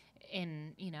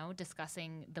in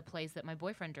discussing the plays that my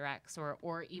boyfriend directs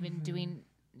or even doing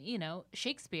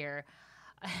Shakespeare.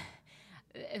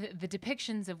 The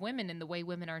depictions of women and the way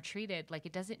women are treated,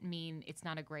 it doesn't mean it's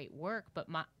not a great work, but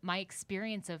my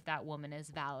experience of that woman is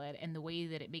valid, and the way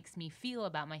that it makes me feel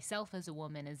about myself as a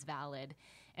woman is valid,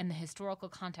 and the historical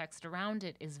context around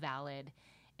it is valid,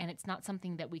 and it's not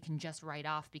something that we can just write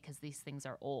off because these things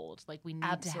are old. We need to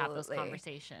have those Absolutely.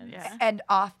 conversations. Yeah. And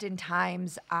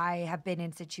oftentimes I have been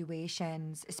in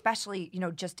situations, especially,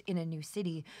 just in a new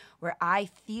city, where I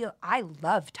feel I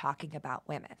love talking about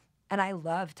women. And I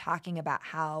love talking about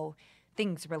how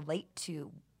things relate to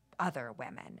other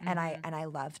women. And I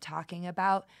love talking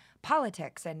about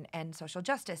politics and social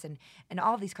justice and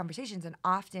all these conversations. And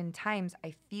oftentimes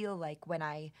I feel like when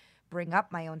I bring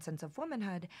up my own sense of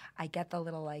womanhood, I get the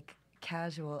little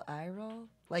casual eye roll.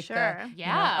 Sure.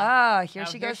 Yeah. Here Oh,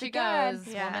 she goes again.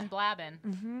 Yeah. Woman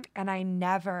blabbing. And I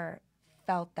never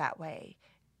felt that way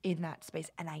in that space.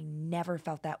 And I never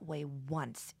felt that way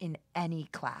once in any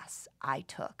class I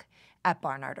took at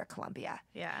Barnard or Columbia.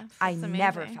 Yeah. I That's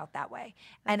never amazing. felt that way.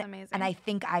 That's and amazing. and I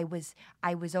think I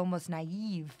was almost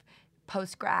naive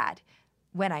post grad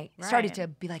when I started Right. to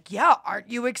be like, yeah, aren't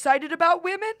you excited about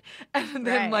women? And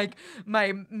then Right.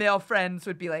 my male friends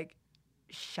would be like,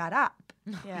 shut up.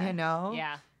 Yeah.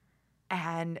 Yeah.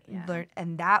 And Yeah. learn,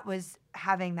 and that was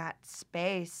having that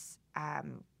space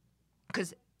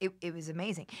because it was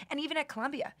amazing. And even at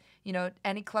Columbia,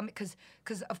 any Columbia,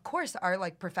 because of course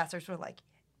our professors were like,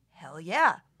 hell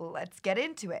yeah, let's get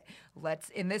into it. Let's,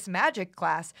 in this magic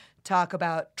class, talk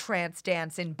about trance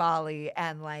dance in Bali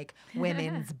and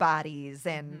women's bodies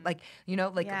and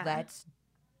Yeah. let's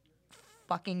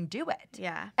fucking do it.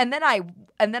 Yeah. And then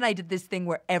I did this thing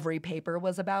where every paper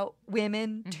was about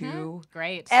women too.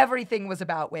 Great. Everything was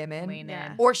about women Lean in.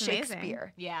 Yeah. or It's amazing.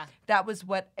 Shakespeare. Yeah. That was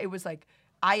what it was like.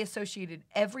 I associated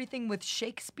everything with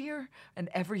Shakespeare and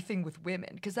everything with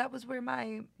women because that was where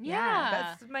my Yeah.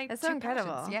 that's my That's so two passions.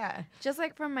 incredible. Yeah. Just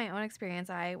from my own experience,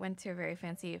 I went to a very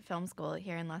fancy film school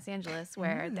here in Los Angeles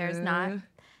where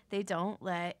they don't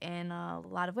let in a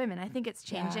lot of women. I think it's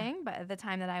changing, but at the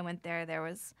time that I went there, there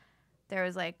was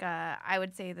I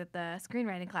would say that the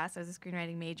screenwriting class, I was a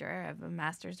screenwriting major. I have a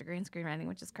master's degree in screenwriting,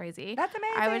 which is crazy. That's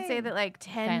amazing. I would say that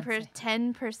Fancy.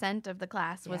 10% of the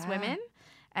class was Yeah. women.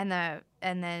 And then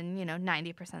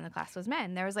 90% of the class was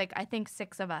men. There was I think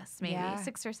 6 of us, maybe Yeah.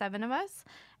 6 or 7 of us.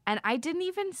 And I didn't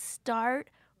even start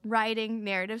writing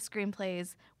narrative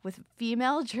screenplays with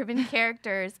female driven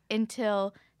characters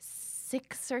until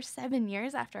 6 or 7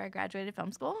 years after I graduated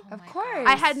film school. Oh Of my course.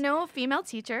 I had no female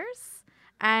teachers,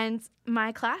 and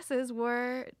my classes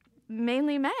were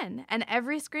mainly men. And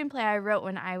every screenplay I wrote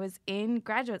when I was in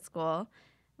graduate school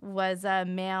was a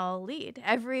male lead.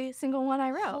 Every single one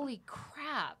I wrote. Holy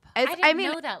crap! It's- I I didn't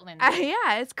mean, know that, Lindsay.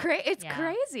 Yeah, it's It's Yeah.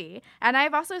 crazy. And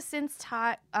I've also since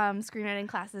taught screenwriting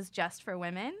classes just for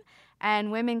women.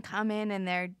 And women come in and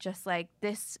they're just like,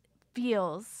 this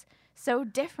feels so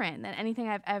different than anything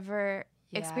I've ever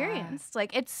Yeah. experienced.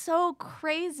 Like, it's so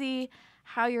crazy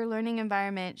how your learning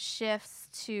environment shifts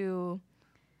to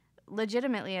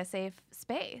legitimately a safe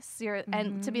space.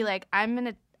 And to be like,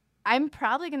 I'm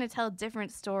probably gonna tell a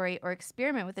different story or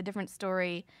experiment with a different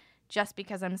story just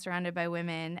because I'm surrounded by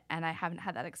women and I haven't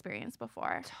had that experience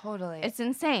before. Totally. It's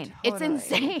insane. Totally. It's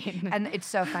insane. And it's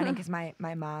so funny because my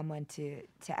mom went to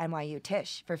NYU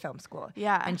Tisch for film school.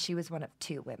 Yeah. And she was one of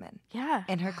 2 women yeah.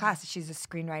 in her class. She's a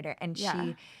screenwriter, and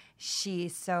Yeah. she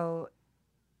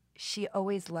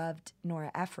always loved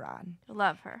Nora Ephron.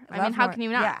 Love her. I Love mean, how Nora- can you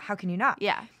not? Yeah, how can you not?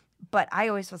 Yeah. But I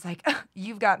always was like,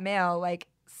 you've got mail, like.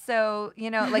 So,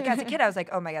 like as a kid, I was like,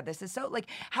 oh my God, this is so, like,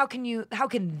 how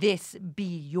can this be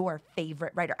your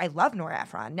favorite writer? I love Nora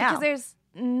Ephron now. Because there's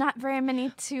not very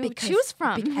many to choose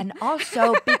from. And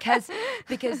also because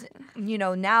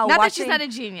now not watching. that she's not a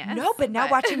genius. No, but now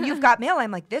watching You've Got Mail,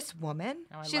 I'm like, this woman,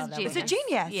 Oh, I she's love that genius. is a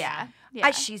genius. Yeah.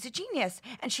 Yeah. She's a genius.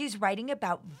 And she's writing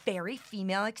about very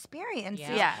female experiences.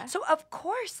 Yeah. Yeah. So, of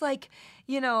course, like,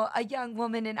 a young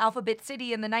woman in Alphabet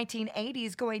City in the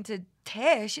 1980s going to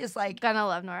Tisch is like, Gonna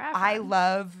love Nora Ephron. I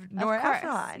love Nora Of course.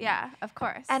 Ephron. Yeah, of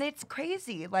course. And it's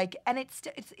crazy. Like, and it's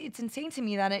insane to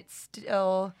me that it's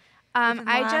still. within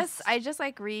the I last- just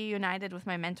like reunited with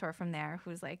my mentor from there,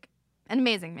 who's like an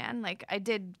amazing man. Like, I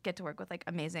did get to work with like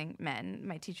amazing men.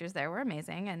 My teachers there were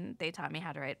amazing, and they taught me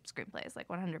how to write screenplays, like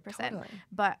 100%. Totally.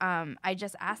 But I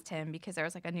just asked him because there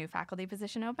was like a new faculty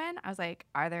position open. I was like,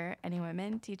 "Are there any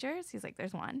women teachers?" He's like,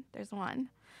 "There's one. There's one."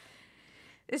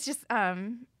 It's just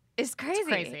it's crazy.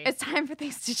 crazy. It's time for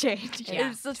things to change. Yeah,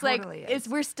 it's just totally like is.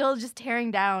 we're still just tearing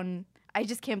down. I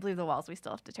just can't believe the walls we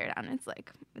still have to tear down. It's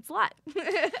like, it's a lot.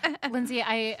 Lindsay,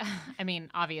 I mean,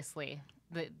 obviously,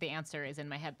 the answer is in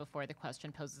my head before the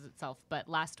question poses itself. But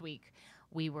last week,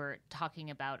 we were talking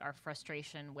about our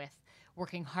frustration with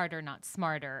working harder, not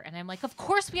smarter. And I'm like, of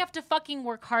course we have to fucking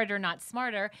work harder, not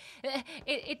smarter.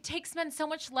 It takes men so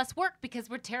much less work because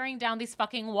we're tearing down these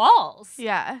fucking walls.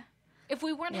 Yeah. If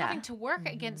we weren't Yeah. having to work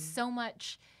against so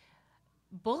much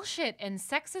bullshit and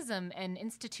sexism and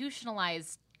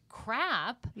institutionalized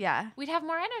crap, Yeah. we'd have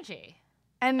more energy.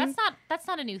 And That's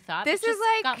not a new thought. This It just is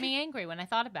like- got me angry when I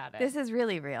thought about it. this is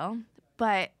really real.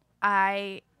 But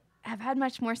I have had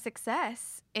much more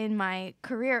success in my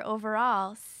career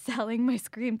overall selling my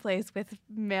screenplays with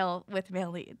male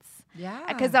leads. Yeah.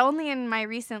 Because only in my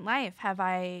recent life have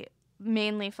I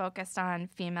mainly focused on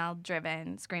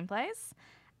female-driven screenplays.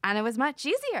 And it was much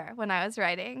easier when I was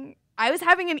writing. I was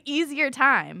having an easier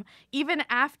time. Even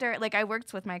after, like, I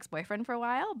worked with my ex-boyfriend for a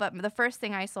while, but the first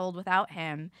thing I sold without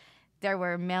him, there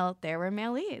were male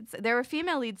leads. There were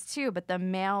female leads too, but the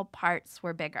male parts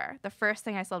were bigger. The first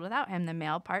thing I sold without him, the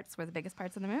male parts were the biggest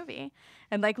parts of the movie.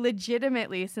 And, like,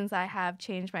 legitimately, since I have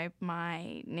changed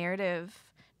my narrative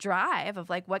drive of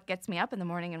like what gets me up in the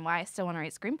morning and why I still want to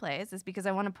write screenplays is because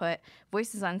I want to put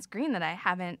voices on screen that I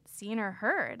haven't seen or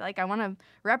heard. Like, I want to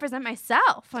represent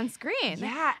myself on screen.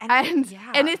 Yeah,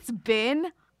 And it's been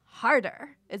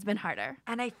harder. It's been harder.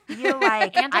 And I feel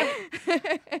like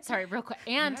And sorry, real quick.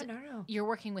 And Yeah, no. you're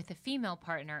working with a female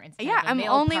partner instead Yeah, of a I'm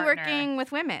male only partner. working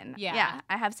with women. Yeah.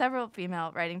 I have several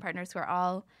female writing partners who are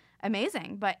all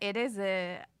amazing, but it is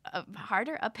a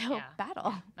harder uphill Yeah.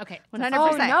 battle. Okay. 100%.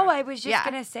 Oh no, I was just Yeah.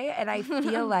 gonna say it, and I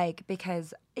feel like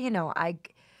because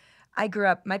I grew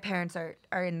up. My parents are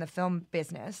in the film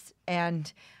business,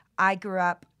 and I grew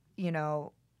up,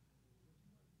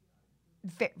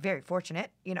 very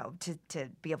fortunate, to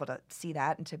be able to see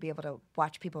that and to be able to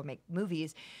watch people make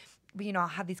movies. But, I'll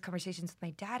have these conversations with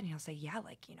my dad, and he'll say, yeah,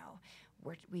 like,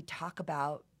 we talk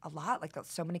about a lot, like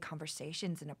so many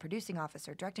conversations in a producing office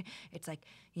or directing. It's like,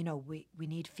 we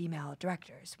need female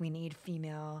directors. We need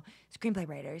female screenplay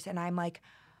writers. And I'm like,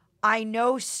 I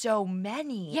know so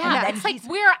many. Yeah, And then it's like he's-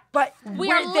 we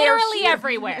we're- are they're literally here.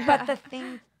 everywhere. But the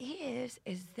thing is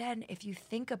then if you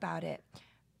think about it,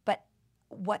 but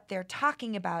what they're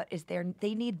talking about is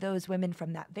they need those women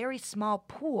from that very small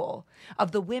pool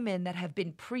of the women that have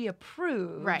been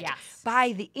pre-approved Right. Yes.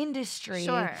 by the industry,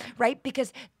 Sure. right?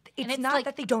 Because it's it's not like-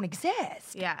 that they don't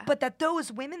exist, Yeah. but that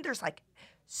those women, there's like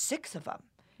 6 of them.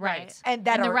 Right. And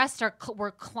that the are- rest are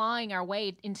we're clawing our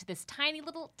way into this tiny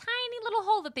little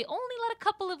hole that they only let a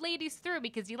couple of ladies through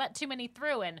because you let too many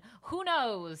through, and who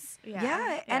knows?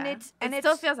 Yeah, and it's it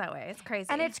still feels that way. It's crazy.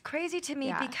 And it's crazy to me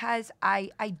Yeah. because I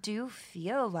do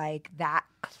feel like that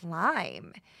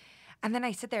climb. And then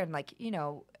I sit there and like, you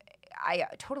know, I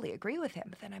totally agree with him,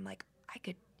 but then I'm like, I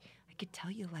could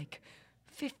tell you like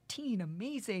 15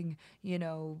 amazing, you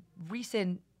know,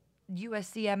 recent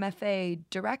USC MFA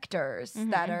directors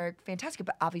that are fantastic,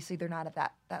 but obviously they're not at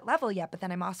that level yet. But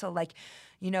then I'm also like,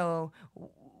 you know,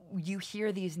 you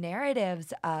hear these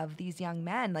narratives of these young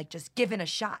men like just given a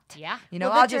shot. Yeah. You know,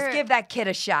 Well, I'll but just you're- give that kid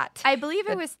a shot. I believe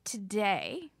it was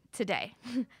today,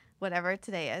 whatever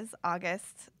today is,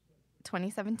 August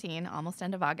 2017, almost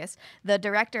end of August. The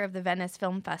director of the Venice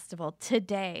Film Festival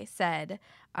today said,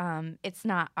 it's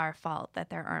not our fault that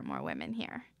there aren't more women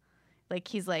here. Like,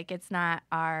 he's like, it's not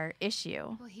our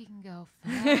issue. Well, he can go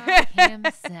fuck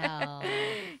himself.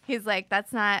 He's like,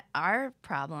 that's not our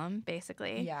problem,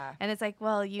 basically. Yeah. And it's like,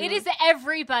 well, It is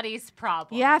everybody's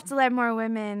problem. you have to let more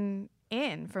women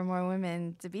in for more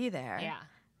women to be there. Yeah.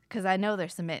 Because I know they're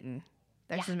submitting.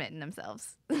 They're Yeah. submitting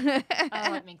themselves. Oh,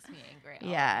 it makes me angry. Oh,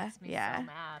 Yeah, It makes me yeah. so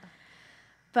mad.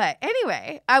 But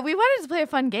anyway, we wanted to play a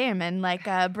fun game and like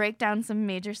break down some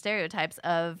major stereotypes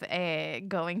of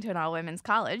going to an all-women's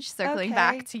college. Circling Okay.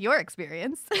 back to your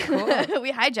experience, Cool.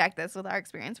 we hijacked this with our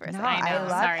experience for a No, second. I know.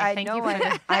 love- Sorry. I Thank know you for it.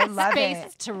 the I love space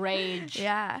it. to rage.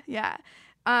 Yeah, yeah.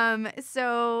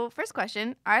 So first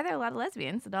question: are there a lot of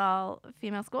lesbians at all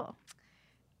female school?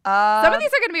 Some of these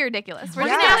are going to be ridiculous. We're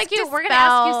Yeah. gonna ask you. We're gonna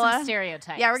ask you some dispel-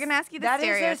 stereotypes. Yeah, we're going to ask you the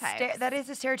stereotypes. That is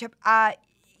a stereotype.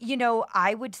 You know,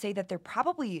 I would say that there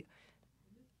probably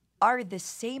are the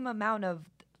same amount of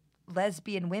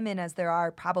lesbian women as there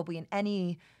are probably in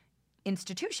any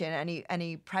institution,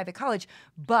 any private college,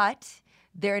 but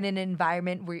they're in an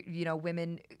environment where, you know,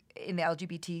 women in the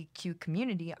LGBTQ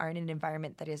community are in an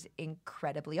environment that is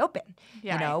incredibly open.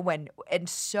 Yeah. You know, and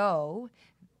so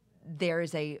there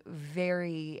is a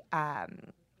very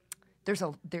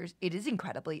it is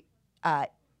incredibly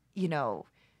you know,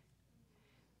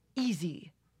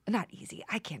 easy. Not easy.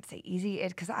 I can't say easy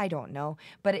because I don't know.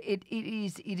 But it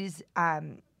is.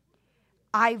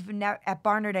 At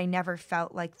Barnard, I never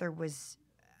felt like there was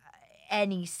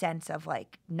any sense of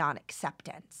like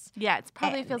non-acceptance. Yeah, it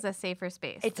probably And feels a safer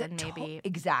space It's than maybe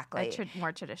exactly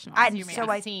more traditional. And You're so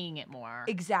maybe seeing it more.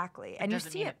 exactly, and you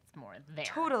doesn't see mean it it's more there.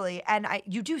 totally, and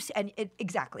you do see, and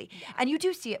exactly, and you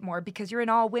do see it more because you're in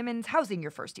all women's housing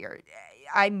your first year.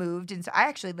 I moved, and so I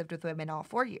actually lived with women all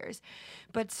 4 years,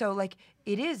 but so like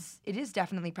it is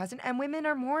definitely present, and women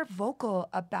are more vocal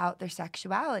about their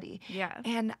sexuality. Yeah.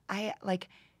 And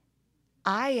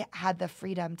I had the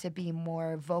freedom to be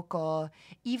more vocal,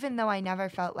 even though I never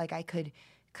felt like I could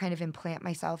kind of implant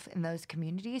myself in those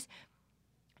communities.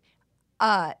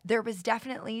 There was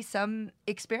definitely some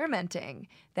experimenting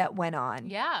that went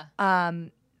on Yeah.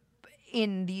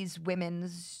 in these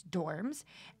women's dorms.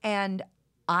 And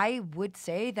I would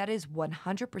say that is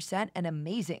 100% an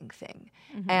amazing thing.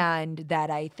 And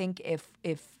that I think if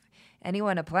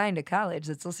anyone applying to college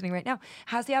that's listening right now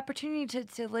has the opportunity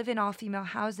to live in all-female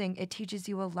housing, it teaches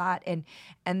you a lot. And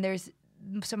there's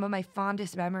some of my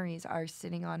fondest memories are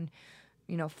sitting on,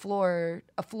 you know,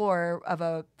 a floor of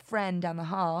a friend down the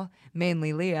hall,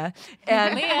 mainly Leah,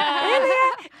 and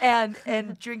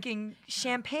and drinking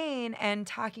champagne and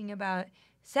talking about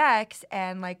sex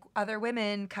and like other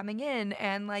women coming in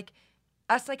and like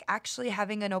us like actually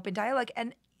having an open dialogue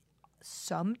and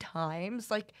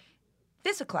sometimes like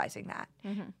physicalizing that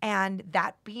and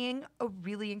that being a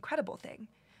really incredible thing.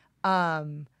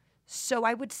 So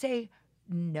I would say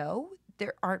no,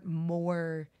 there aren't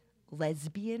more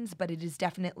lesbians, but it is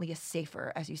definitely a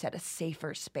safer, as you said, a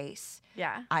safer space.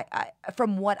 Yeah. I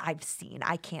from what I've seen,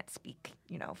 I can't speak,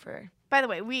 you know, for By the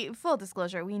way, full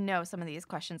disclosure, we know some of these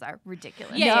questions are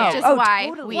ridiculous. Yeah, yeah, Which yeah. is Oh, why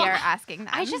totally. we Well, are asking them.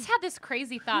 I just had this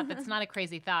crazy thought that's not a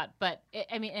crazy thought, but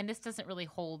I mean, and this doesn't really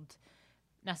hold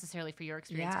necessarily for your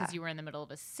experience because Yeah. you were in the middle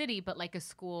of a city, but like a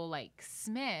school like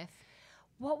Smith,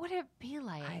 what would it be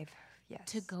like yes.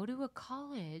 to go to a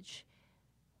college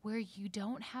where you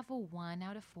don't have a 1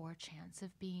 out of 4 chance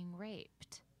of being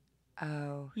raped?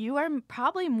 Oh. You are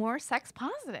probably more sex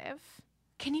positive.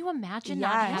 Can you imagine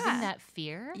not Yes. having that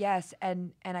fear? Yes,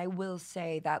 and I will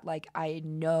say that like I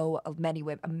know of many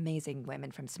amazing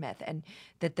women from Smith, and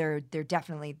that they're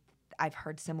definitely. I've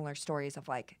heard similar stories of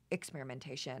like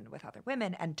experimentation with other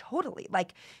women, and totally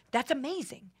like that's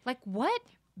amazing. Like, what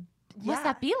must Yeah.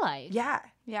 that be like? Yeah,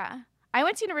 Yeah. I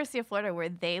went to University of Florida where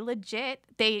they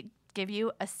give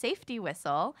you a safety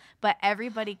whistle, but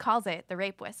everybody calls it the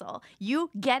rape whistle. You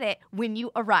get it when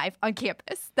you arrive on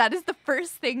campus. That is the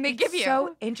first thing they give you.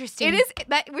 So interesting. It is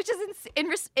that, which is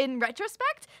in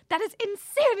retrospect, that is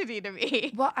insanity to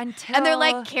me. Well, until And they're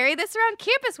like, carry this around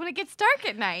campus when it gets dark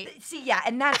at night. see, yeah,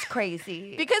 and that's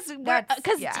crazy Because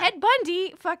yeah. Ted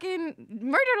Bundy fucking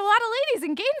murdered a lot of ladies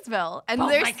in Gainesville, and Oh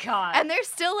they're my God. and they're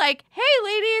still like, hey,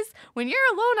 ladies, when you're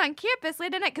alone on campus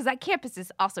late at night, because that campus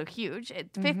is also huge.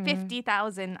 It's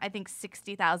 50,000, I think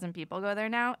 60,000 people go there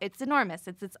now. It's enormous.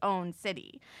 It's its own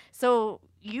city. So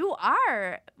you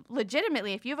are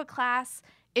legitimately, if you have a class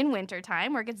in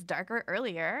wintertime where it gets darker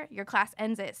earlier, your class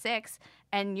ends at 6,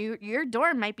 and your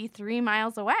dorm might be 3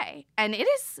 miles away. And it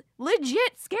is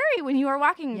legit scary when you are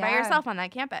walking by Yeah. yourself on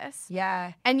that campus.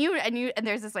 yeah. And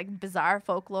there's this like bizarre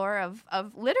folklore of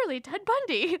literally Ted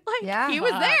Bundy. Like Yeah. he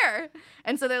was there.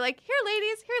 And so they're like,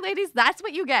 here ladies, that's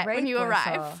what you get when Rape you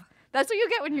arrive. whistle. That's what you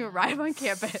get when you arrive on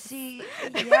campus. See,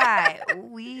 yeah,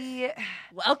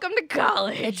 Welcome to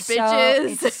college, it's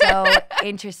bitches. it's so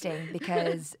interesting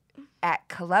because at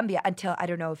Columbia, until I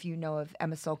don't know if you know of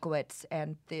Emma Solkowitz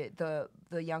and the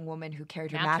young woman who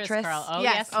carried her mattress. Girl. Oh,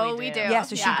 Yes. yes, Oh, we we do. do. Yeah,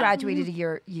 so she Yeah. graduated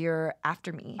a year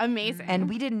after me. Amazing. And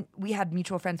we had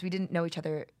mutual friends. We didn't know each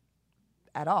other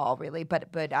at all, really, but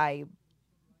I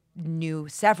knew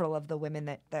several of the women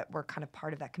that were kind of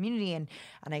part of that community, and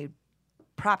I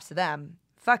props to them,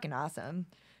 fucking awesome,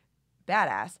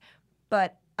 badass.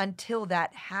 But until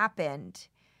that happened,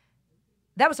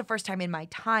 that was the first time in my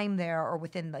time there, or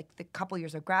within like the couple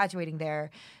years of graduating there,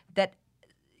 that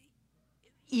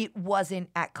it wasn't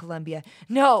at Columbia.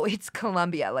 No, it's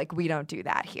Columbia. Like, we don't do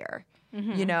that here,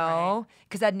 you know?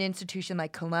 Because at an institution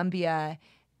like Columbia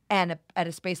and at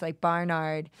a space like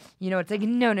Barnard, you know, it's like,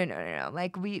 no.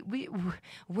 Like,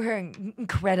 we're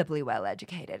incredibly well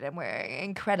educated and we're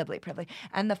incredibly privileged.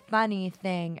 And the funny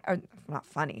thing, or not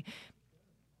funny,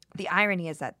 the irony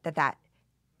is that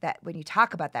when you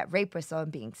talk about that rape whistle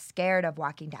and being scared of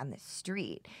walking down the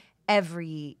street,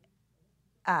 every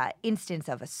instance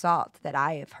of assault that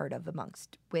I have heard of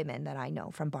amongst women that I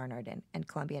know from Barnard and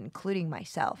Columbia, including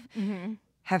myself,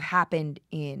 have happened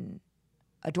in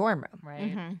a dorm room,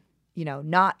 Right. you know,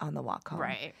 not on the walk home.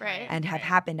 Right. And have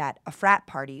happened at a frat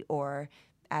party or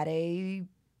at a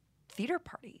theater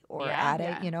party or Yeah. at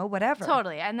Yeah. a, you know, whatever.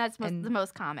 Totally, and that's And- the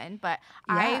most common. But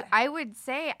Yeah. I would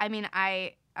say, I mean,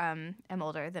 I am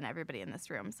older than everybody in this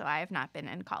room, so I have not been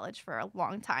in college for a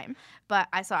long time. But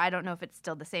I don't know if it's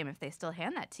still the same, if they still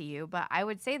hand that to you. But I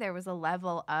would say there was a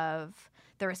level of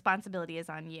the responsibility is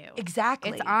on you.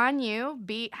 Exactly. It's on you.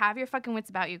 Have your fucking wits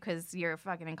about you because you're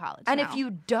fucking in college. And now. if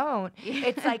you don't,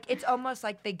 it's like, it's almost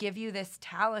like they give you this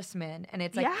talisman, and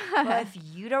it's like, Yeah. well, if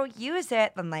you don't use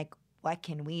it, then like, what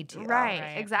can we do? right,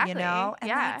 Right. exactly, You know? And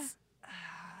yeah. that's,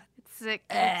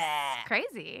 It's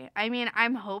crazy. I mean,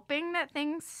 I'm hoping that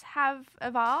things have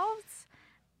evolved,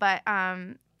 but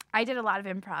I did a lot of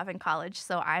improv in college,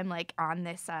 so I'm like on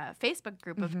this Facebook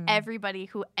group of everybody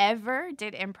who ever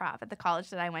did improv at the college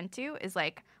that I went to is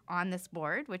like on this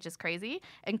board, which is crazy,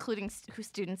 including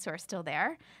students who are still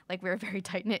there. Like, we're a very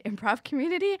tight-knit improv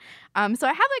community. So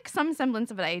I have like some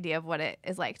semblance of an idea of what it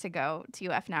is like to go to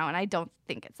UF now, and I don't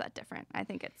think it's that different. I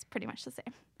think it's pretty much the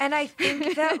same. and I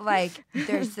think that like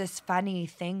there's this funny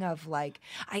thing of like,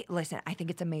 I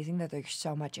think it's amazing that there's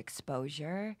so much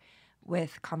exposure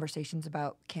with conversations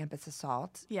about campus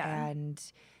assault. Yeah. And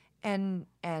in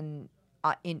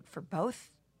for both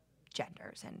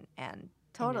genders and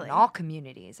Totally. in all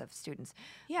communities of students.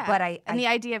 Yeah. But and the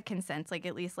idea of consent, like,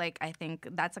 at least, like, I think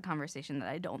that's a conversation that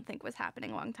I don't think was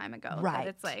happening a long time ago. That Right.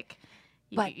 it's like,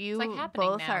 But- you It's, like, happening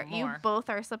both now are more. you both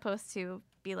are supposed to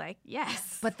be like,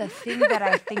 yes. But the thing that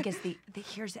I think is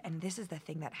this is the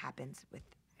thing that happens with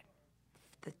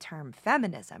the term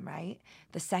feminism, right?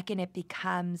 The second it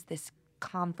becomes this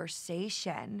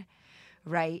conversation,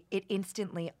 right, it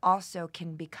instantly also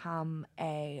can become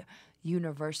a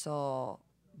universal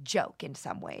joke in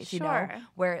some ways, you know, Sure.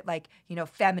 where like, you know,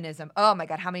 feminism, oh my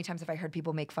God, how many times have I heard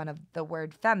people make fun of the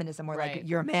word feminism or Right. like,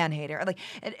 you're a man hater, or like,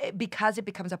 because it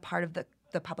becomes a part of the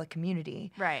public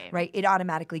community, Right. right, it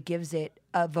automatically gives it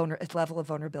a level of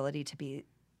vulnerability to be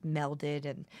melded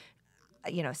and,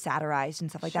 you know, satirized and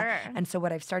stuff like that. Sure. And so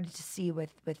what I've started to see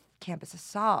with campus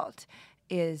assault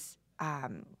is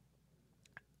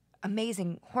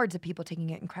amazing hordes of people taking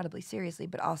it incredibly seriously,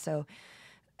 but also,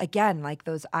 again, like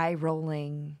those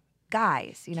eye-rolling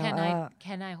guys, you know.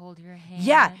 Can I hold your hand?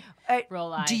 Yeah.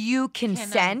 Roll eyes. Do you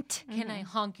consent? Can I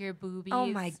honk your boobies? Oh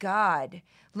my God.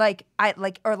 Like I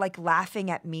or laughing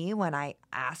at me when I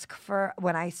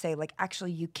say like,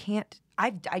 actually you can't. I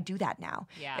do that now.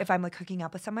 Yeah. If I'm like hooking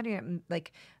up with somebody,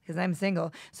 like, because I'm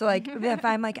single, so like if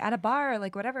I'm like at a bar or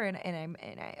like whatever, and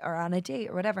I or on a date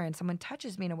or whatever, and someone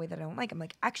touches me in a way that I don't like, I'm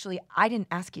like, actually, I didn't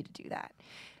ask you to do that.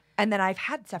 And then I've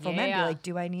had several men be Yeah. like,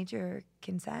 do I need your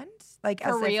consent? Like, For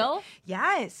as if- real?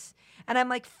 yes. And I'm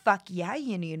like, fuck yeah,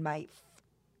 you need my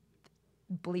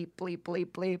bleep, bleep, bleep,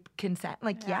 bleep consent.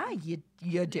 Like, yeah, you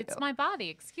do. It's my body.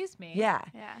 Excuse me. Yeah.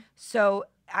 Yeah. So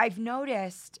I've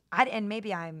noticed, and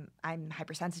maybe I'm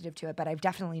hypersensitive to it, but I've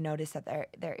definitely noticed that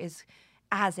there is,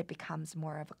 as it becomes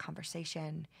more of a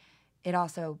conversation, it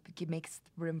also makes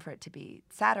room for it to be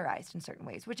satirized in certain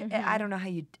ways, which I don't know how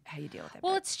you deal with it.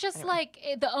 Well, but it's just like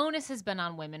the onus has been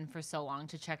on women for so long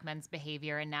to check men's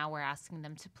behavior, and now we're asking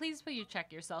them to please will you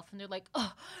check yourself, and they're like,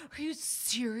 "Oh, are you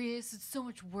serious? It's so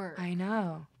much work. I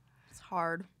know. It's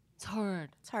hard. It's hard."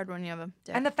 It's hard when you have a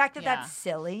dick. And the fact that Yeah. that's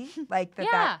silly, like that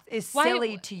Yeah. is Why-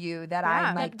 silly to you, that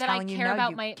I'm like that I telling you, care no, about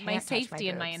you my can't touch safety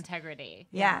and my boobs. integrity.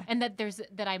 Yeah. And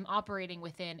that I'm operating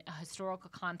within a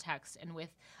historical context and with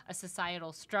a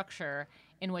societal structure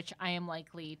in which I am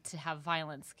likely to have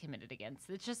violence committed against.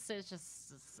 It's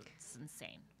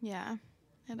insane. Yeah,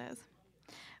 it is.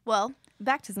 Well,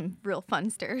 back to some real fun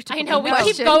stereotypical I know we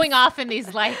questions. keep going off in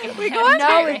these like We go on No,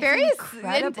 very, it's very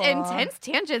incredible. intense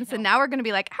tangents, and now we're going to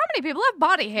be like, how many people have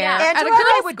body hair Yeah. at a Angela and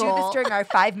I girls' would do this school? during our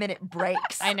 5-minute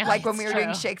breaks. I know, Like when it's we were doing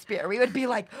true. Shakespeare. We would be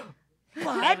like,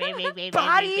 what?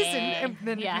 Bodies? And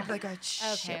then Yeah. we'd be like, oh,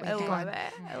 shit. Okay, we I can't. love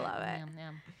it. I love it. Yum,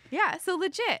 yum. Yeah, so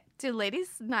legit. Do ladies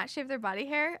not shave their body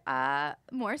hair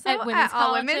more so At women's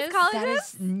all women's colleges? That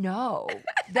colleges? is no.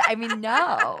 I mean,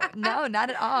 no, not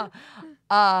at all.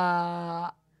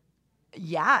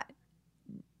 Yeah,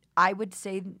 I would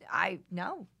say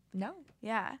no.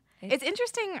 Yeah. It's- It's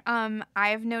interesting.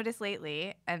 I've noticed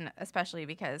lately, and especially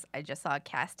because I just saw a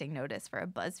casting notice for a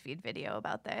BuzzFeed video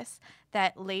about this,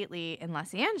 that lately in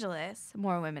Los Angeles,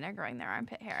 more women are growing their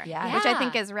armpit hair. Yeah. Which I Yeah.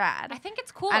 think is rad. I think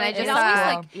it's cool. And I It just always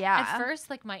saw- like yeah. at first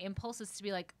like my impulse is to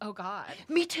be like, oh God.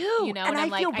 Me too. You know, and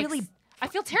I'm I feel like, really. I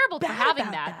feel terrible for bad having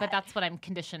about that, but that. that's what I'm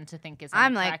conditioned to think is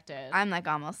I'm like unattractive.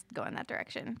 almost going that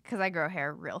direction because I grow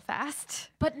hair real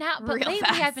fast. but real lately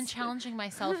I've been fast. challenging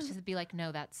myself to be like,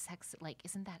 no, that's sex. Like,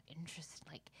 isn't that interesting?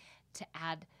 Like, to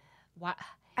add, what?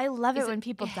 I love Is it when it-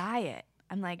 people dye it.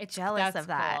 I'm like It's- jealous that's of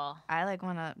that. cool. I like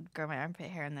want to grow my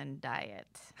armpit hair and then dye it.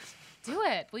 Do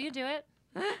it. Will you do it?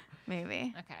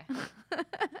 Maybe. Okay.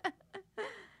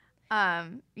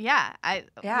 Yeah. Yeah,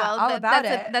 well, all about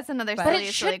that's it. that's another But But silly,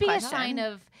 it silly should be a question. sign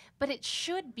of. But it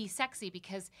should be sexy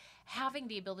because having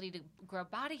the ability to grow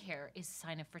body hair is a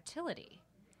sign of fertility.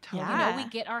 Yeah. You know, we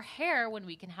get our hair when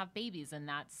we can have babies, and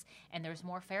there's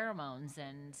more pheromones,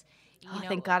 and you Oh, know,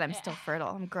 thank God I'm still fertile.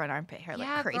 I'm growing armpit hair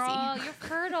yeah, like crazy. girl, you're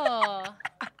fertile.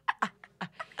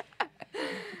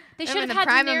 They I'm should in have the had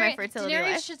prime of my Daenerys. fertility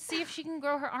Daenerys life. should see if she can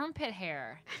grow her armpit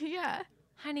hair. Yeah.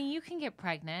 Honey, you can get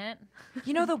pregnant.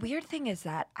 You know, the weird thing is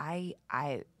that I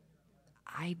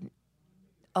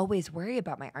always worry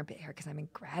about my armpit hair because I'm in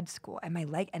grad school and my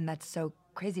leg, and that's so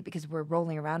crazy because we're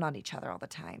rolling around on each other all the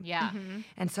time. Yeah. Mm-hmm.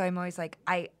 And so I'm always like,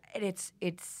 it's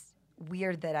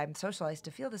weird that I'm socialized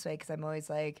to feel this way because I'm always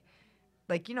like,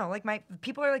 you know, like my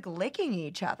people are like licking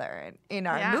each other in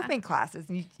our Yeah. movement classes.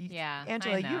 And you, Yeah.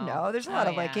 Angela, I you know, there's a lot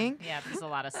of yeah. licking. Yeah, there's a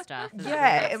lot of stuff. There's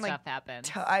Yeah, weird and, like, stuff happens.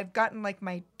 I've gotten like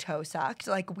my toe sucked.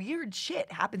 Like weird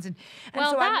shit happens, and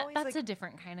Well, so I'm always that's like, a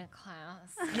different kind of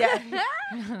class. yeah.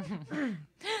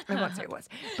 I won't say it was,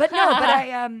 but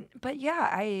no, but yeah,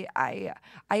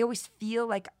 I always feel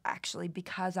like actually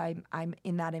because I'm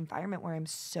in that environment where I'm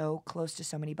so close to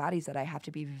so many bodies that I have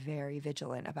to be very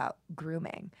vigilant about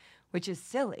grooming, which is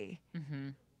silly.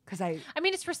 Because I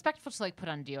mean, it's respectful to like put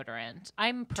on deodorant.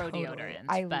 I'm pro Totally.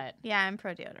 deodorant, but Yeah, I'm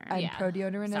pro deodorant. I'm Yeah. pro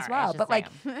deodorant as Sorry, well. just But like,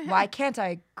 saying. why can't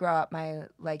I grow up my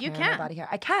like You hair and my can. body hair?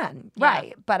 I can, Yeah.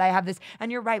 right? But I have this,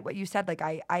 and you're right. What you said, like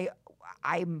I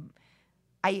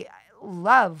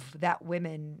love that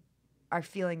women are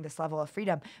feeling this level of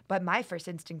freedom. But my first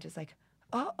instinct is like,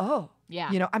 oh,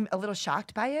 Yeah. You know, I'm a little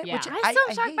shocked by it. Yeah. Which I'm I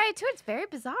so shocked hate, by it too. It's very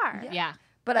bizarre. yeah.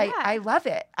 But Yeah. I love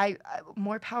it. I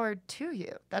more power to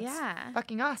you. That's Yeah.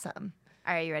 fucking awesome.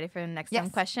 All right, you ready for the next Yes.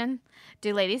 dumb question?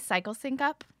 Do ladies cycle sync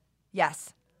up?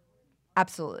 Yes,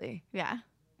 absolutely, Yeah.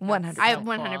 100. I cool.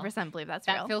 100% believe that's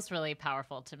That real. feels really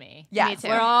powerful to me. Yeah, Me too.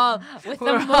 We're all with the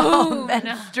We're all moon.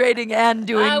 menstruating and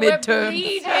doing We're midterms.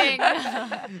 bleeding.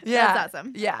 Yeah, That's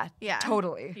awesome. Yeah, Yeah.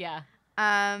 totally. yeah.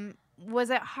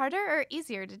 Was it harder or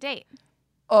easier to date?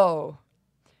 Oh,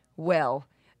 well,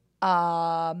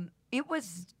 It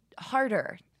was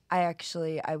harder. I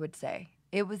would say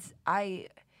it was.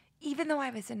 Even though I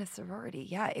was in a sorority,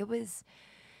 yeah, it was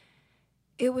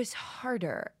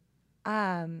harder.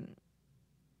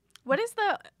 What is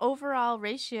the overall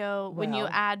ratio when you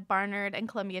Well, add Barnard and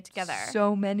Columbia together?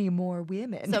 So many more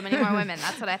women. So many more women.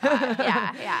 That's what I thought.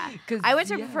 Yeah. 'Cause, I went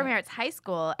to yeah. performing arts high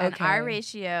school, and Okay. our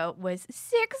ratio was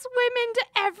 6 women to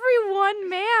every 1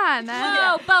 man.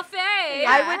 Whoa, buffet.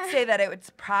 I would say that it was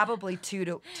probably 2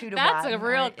 to 1. That's a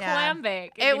real right? Yeah. clam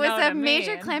bake. if It you was know what a I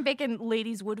major mean. clam bake, and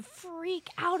ladies would freak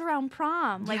out around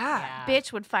prom. Like, Yeah.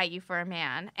 bitch would fight you for a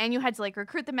man. And you had to, like,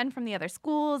 recruit the men from the other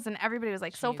schools, and everybody was,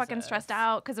 like, so fucking stressed Jesus.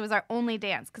 out because it was our only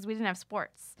dance because we didn't have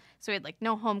sports. So we had, like,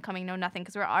 no homecoming, no nothing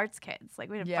because we were arts kids. Like,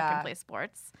 we didn't Yeah. fucking play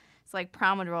sports. So, like,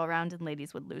 prom would roll around and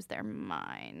ladies would lose their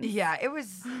minds. Yeah, it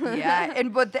was. Yeah,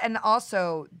 and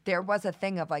also there was a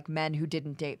thing of like men who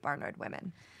didn't date Barnard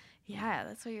women. Yeah,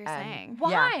 that's what you're And- saying.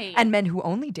 Why? Yeah, and men who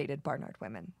only dated Barnard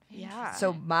women. Yeah.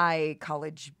 So my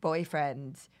college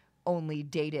boyfriend only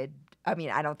dated. I mean,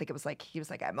 I don't think it was like he was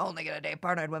like I'm only gonna date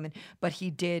Barnard women, but he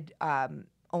did.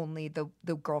 Only the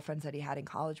girlfriends that he had in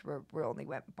college were only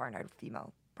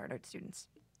female Barnard students.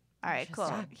 All right, cool.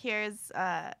 Interesting. Here's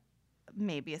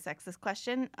maybe a sexist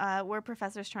question. Were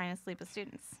professors trying to sleep with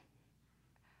students?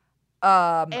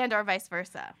 And or vice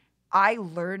versa? I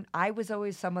was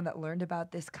always someone that learned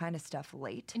about this kind of stuff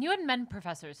late. And you had men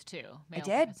professors too. I male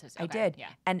did. professors. I Okay, did. Yeah.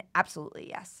 And absolutely,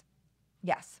 yes.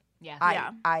 Yes.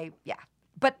 Yeah. Yeah.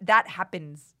 But that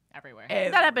happens. Everywhere.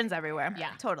 That happens everywhere. Yeah.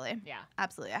 Totally. Yeah.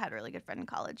 Absolutely. I had a really good friend in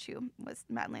college who was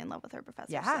madly in love with her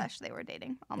professor. Yeah. / they were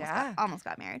dating. Yeah. Almost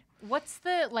got married. What's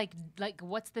the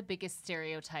what's the biggest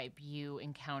stereotype you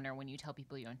encounter when you tell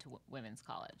people you went to women's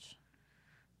college?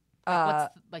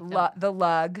 What's The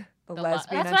lug, the the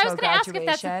lesbian That's what I was until gonna ask if graduation.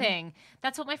 that's a thing.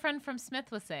 That's what my friend from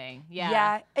Smith was saying. Yeah.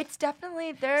 Yeah, it's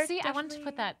definitely there. See, I wanted to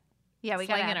put that. Yeah, we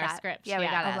Slang got in our script, Yeah, we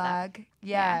yeah. got a to add that. lug.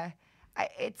 Yeah,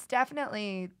 it's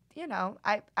definitely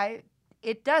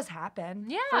it does happen.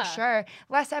 Yeah. for sure.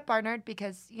 Less at Barnard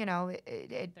because There are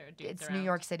dudes it's New around.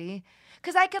 York City.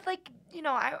 Because I could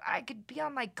I could be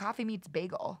on like Coffee Meets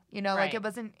Bagel. Like Right. it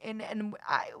wasn't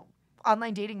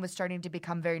online dating was starting to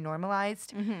become very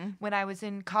normalized when I was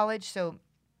in college. So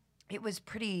it was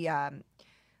pretty I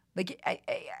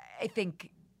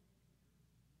think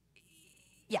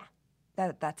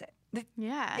that's it.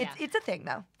 Yeah. It's a thing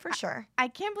though, for sure. I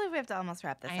can't believe we have to almost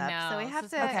wrap this I up. So we know, have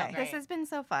this to. has been so This great. has been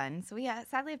so fun. So we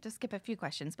sadly have to skip a few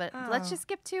questions, but let's Oh. just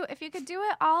skip to if you could do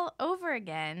it all over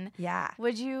again. Yeah.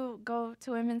 Would you go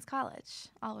to women's college,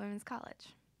 all women's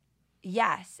college?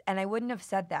 Yes, and I wouldn't have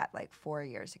said that like 4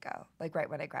 years ago, like right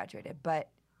when I graduated, but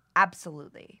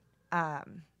absolutely.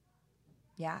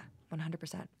 Yeah,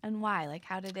 100%. And why? Like,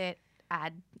 how did it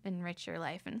enrich your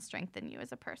life and strengthen you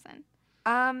as a person?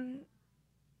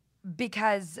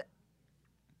 Because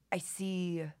I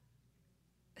see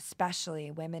especially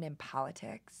women in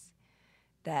politics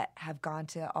that have gone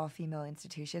to all-female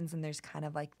institutions, and there's kind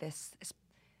of like this,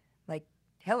 like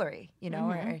Hillary,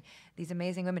 or these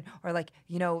amazing women, or like,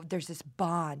 there's this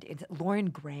bond. It's Lauren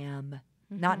Graham,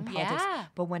 not in politics, Yeah.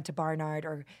 but went to Barnard,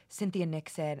 or Cynthia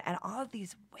Nixon, and all of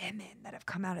these women that have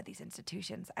come out of these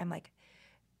institutions. I'm like,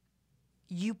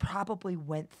 you probably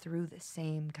went through the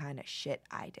same kind of shit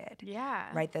I did. Yeah.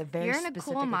 Right, the very You're in a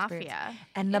specific cool experience. mafia.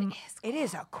 And it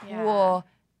is a cool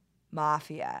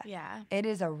mafia. Yeah. It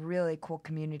is a really cool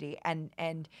community.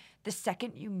 And the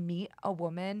second you meet a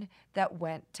woman that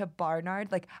went to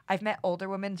Barnard, like I've met older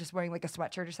women just wearing like a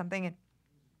sweatshirt or something,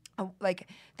 and like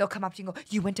they'll come up to you and go,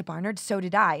 "You went to Barnard? So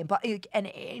did I." And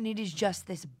it is just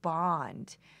this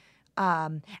bond.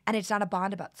 And it's not a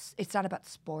bond it's not about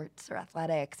sports or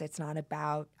athletics. It's not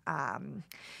about,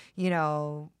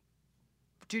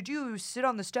 did you sit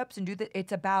on the steps and do that?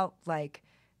 It's about like,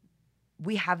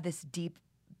 we have this deep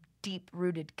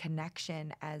rooted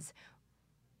connection as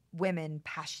women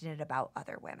passionate about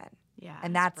other women. Yeah.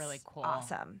 And that's really cool.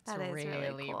 awesome. It's That is really,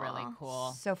 really really cool.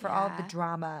 cool. So for all of the Yeah.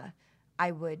 drama,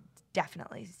 I would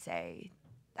definitely say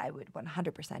I would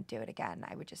 100% do it again.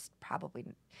 I would just probably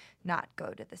not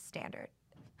go to the standard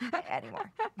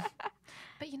anymore.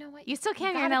 But you know what? You still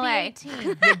can. You You're in gotta LA. be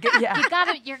 18.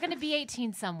 Yeah. You're gonna be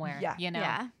 18 somewhere. Yeah.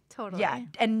 Yeah. Totally. Yeah,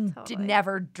 and Totally.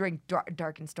 never drink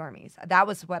dark and stormies. That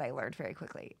was what I learned very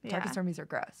quickly. Dark and Yeah. stormies are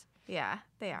gross. Yeah.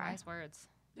 They are. Wise words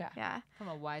Yeah. from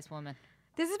a wise woman.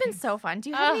 This has been so fun. Do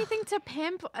you have Ugh. anything to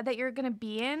pimp that you're going to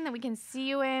be in that we can see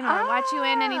you in or watch you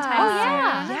in anytime Oh, soon?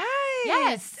 yeah. Yes.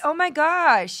 Yes. Oh my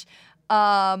gosh.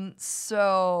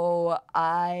 So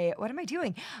what am I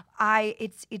doing?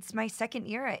 It's my second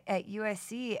year at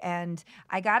USC, and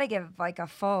I gotta give like a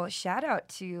full shout out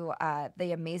to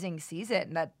the amazing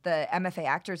season that the MFA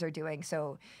actors are doing.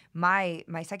 So my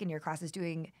second year class is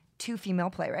doing 2 female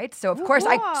playwrights. So of course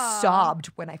I sobbed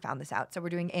when I found this out. So we're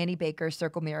doing Annie Baker,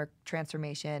 Circle Mirror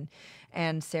Transformation,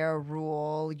 and Sarah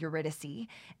Rule, Eurydice,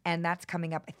 and that's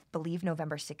coming up, I believe,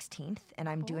 November 16th. And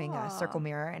I'm doing a Circle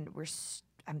Mirror, and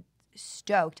I'm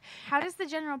stoked. How does the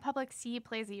general public see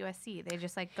plays at USC? They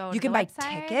just like go. You to can the buy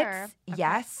website, tickets. or? Okay.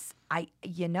 Yes, I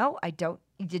don't.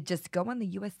 You just go on the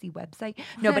USC website.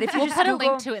 No, but if you We'll just put a Google,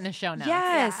 link to it in the show notes.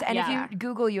 yes, Yeah. and Yeah. if you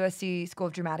Google USC School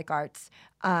of Dramatic Arts,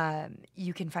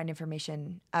 you can find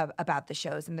information about the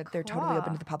shows, and that they're totally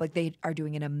open to the public. They are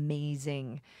doing an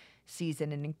amazing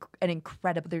season and an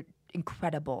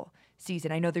incredible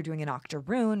season. I know they're doing an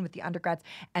octoroon with the undergrads,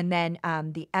 and then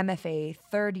the MFA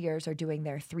third years are doing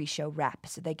their 3-show rep,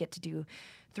 so they get to do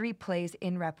 3 plays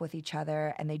in rep with each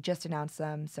other, and they just announced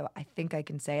them, so I think I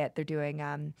can say it. They're doing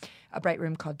A Bright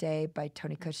Room Called Day by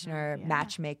Tony Kushner,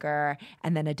 Matchmaker,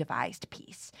 and then a devised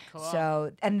piece. Cool.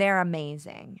 So, and they're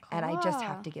amazing, and I just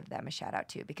have to give them a shout out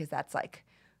too, because that's like,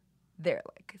 they're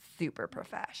like super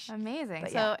profesh. Amazing.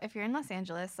 But So yeah. if you're in Los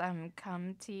Angeles,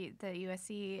 come to the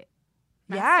USC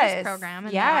Yes, master's program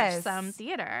and yes. watch some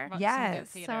theater. Watch some good Yes,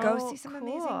 theater. go So see some cool.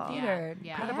 amazing theater,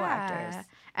 Yeah. incredible actors.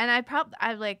 And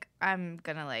I'm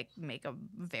gonna like make a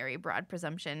very broad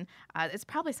presumption. It's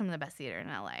probably some of the best theater in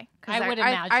LA. 'Cause I would our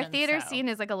imagine theater so. scene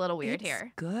is like a little weird It's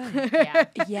here. good. Yeah.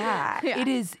 Yeah, Yeah. it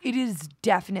is. It is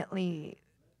definitely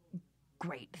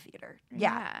great theater.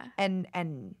 Yeah,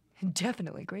 and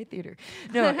definitely great theater.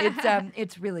 No,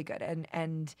 it's really good.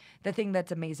 And the thing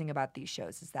that's amazing about these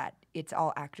shows is that it's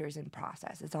all actors in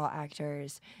process. It's all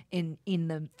actors in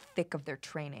the thick of their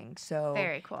training. So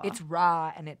Very cool. It's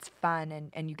raw and it's fun,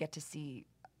 and you get to see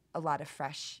a lot of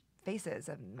fresh faces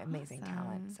and amazing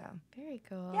talent. So Very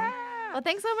cool. yeah. Well,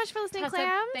 thanks so much for listening, Tessa,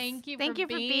 Clams. thank you for for being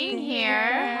being here.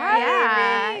 here. Yeah,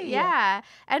 Hi. yeah.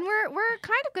 And we're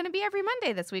kind of going to be every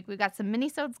Monday this week. We've got some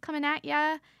mini-sodes coming at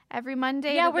you every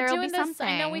Monday. Yeah, that we're there'll doing be this. something.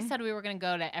 I know we said we were going to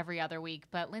go to every other week,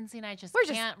 but Lindsay and I just We're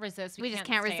just- can't resist. we just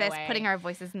can't can't stay resist away. putting our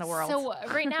voices in the world. So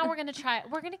right now we're gonna try.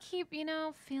 We're gonna keep,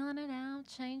 feeling it out,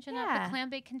 changing up. Yeah. The clam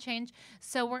bake can change.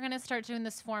 So we're gonna start doing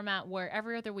this format where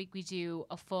every other week we do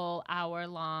a full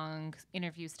hour-long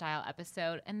interview-style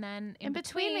episode, and then in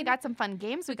between, we got some fun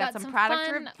games. We got some some product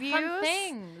fun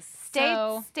reviews.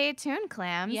 things. Stay tuned,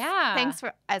 Clams. Yeah. Thanks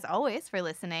as always for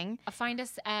listening. Find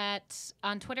us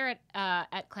on Twitter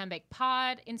at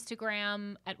ClamBakePod,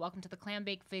 Instagram at Welcome to the Clam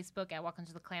Bake, Facebook at Welcome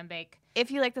to the Clam Bake. If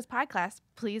you like this podcast,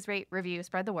 please rate, review,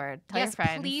 spread the word. Tell your Yes,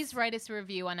 friends. please write us a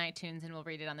review on iTunes and we'll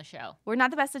read it on the show. We're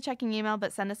not the best at checking email,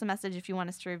 but send us a message if you want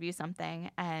us to review something,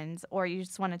 or you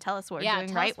just want to tell us what we're doing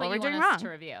tell right, us what we're you doing want wrong. us to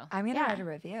review. I'm gonna Yeah. write a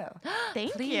review.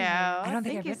 Thank Please. you. I don't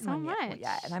think Thank I've you written so one much.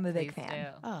 yet, and I'm a big Please fan.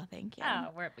 do. Oh, thank you. Oh,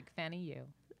 we're a big fan of you.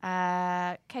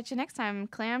 Catch you next time,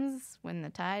 Clams, when the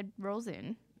tide rolls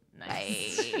in.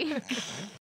 Nice. Bye.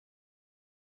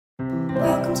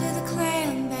 Welcome to the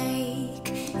clam bake.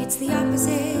 It's the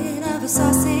opposite of a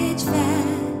sausage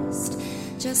fest.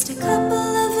 Just a couple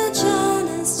of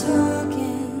vaginas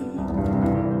talking.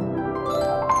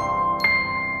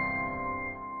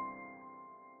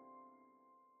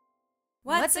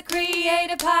 What's a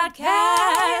Creative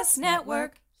Podcast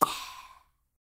Network?